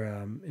their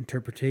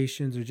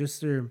interpretations or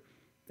just their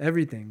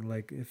everything.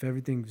 Like if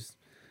everything's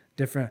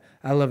different,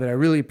 I love it. I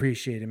really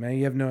appreciate it, man.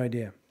 You have no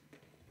idea.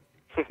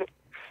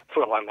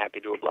 Well, I'm happy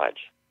to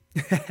oblige.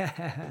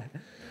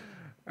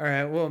 All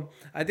right. Well,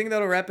 I think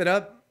that'll wrap it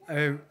up.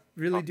 I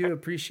really do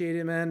appreciate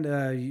it, man.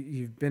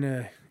 You've been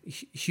a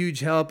huge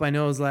help. I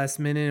know it was last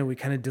minute and we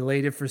kind of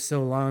delayed it for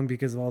so long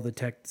because of all the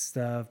tech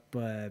stuff,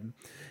 but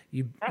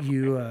you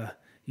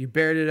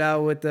bared it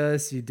out with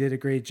us. You did a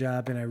great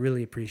job and I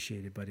really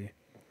appreciate it, buddy.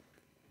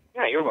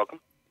 Yeah, you're welcome.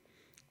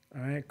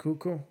 All right,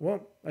 cool.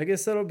 Well, I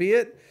guess that'll be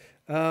it.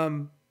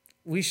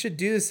 We should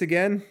do this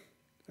again.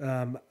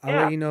 I'll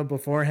let you know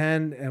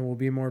beforehand and we'll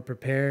be more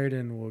prepared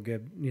and we'll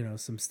get,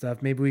 some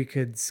stuff. Maybe we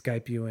could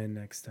Skype you in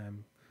next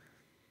time.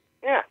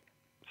 Yeah,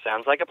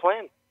 sounds like a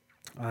plan.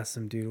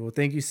 Awesome, dude. Well,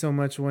 thank you so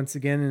much once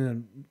again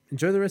and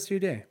enjoy the rest of your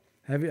day.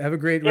 Have a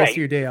great rest of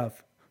your day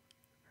off.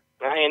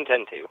 I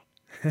intend to.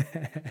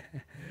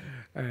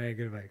 All right,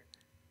 goodbye.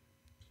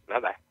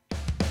 Bye-bye.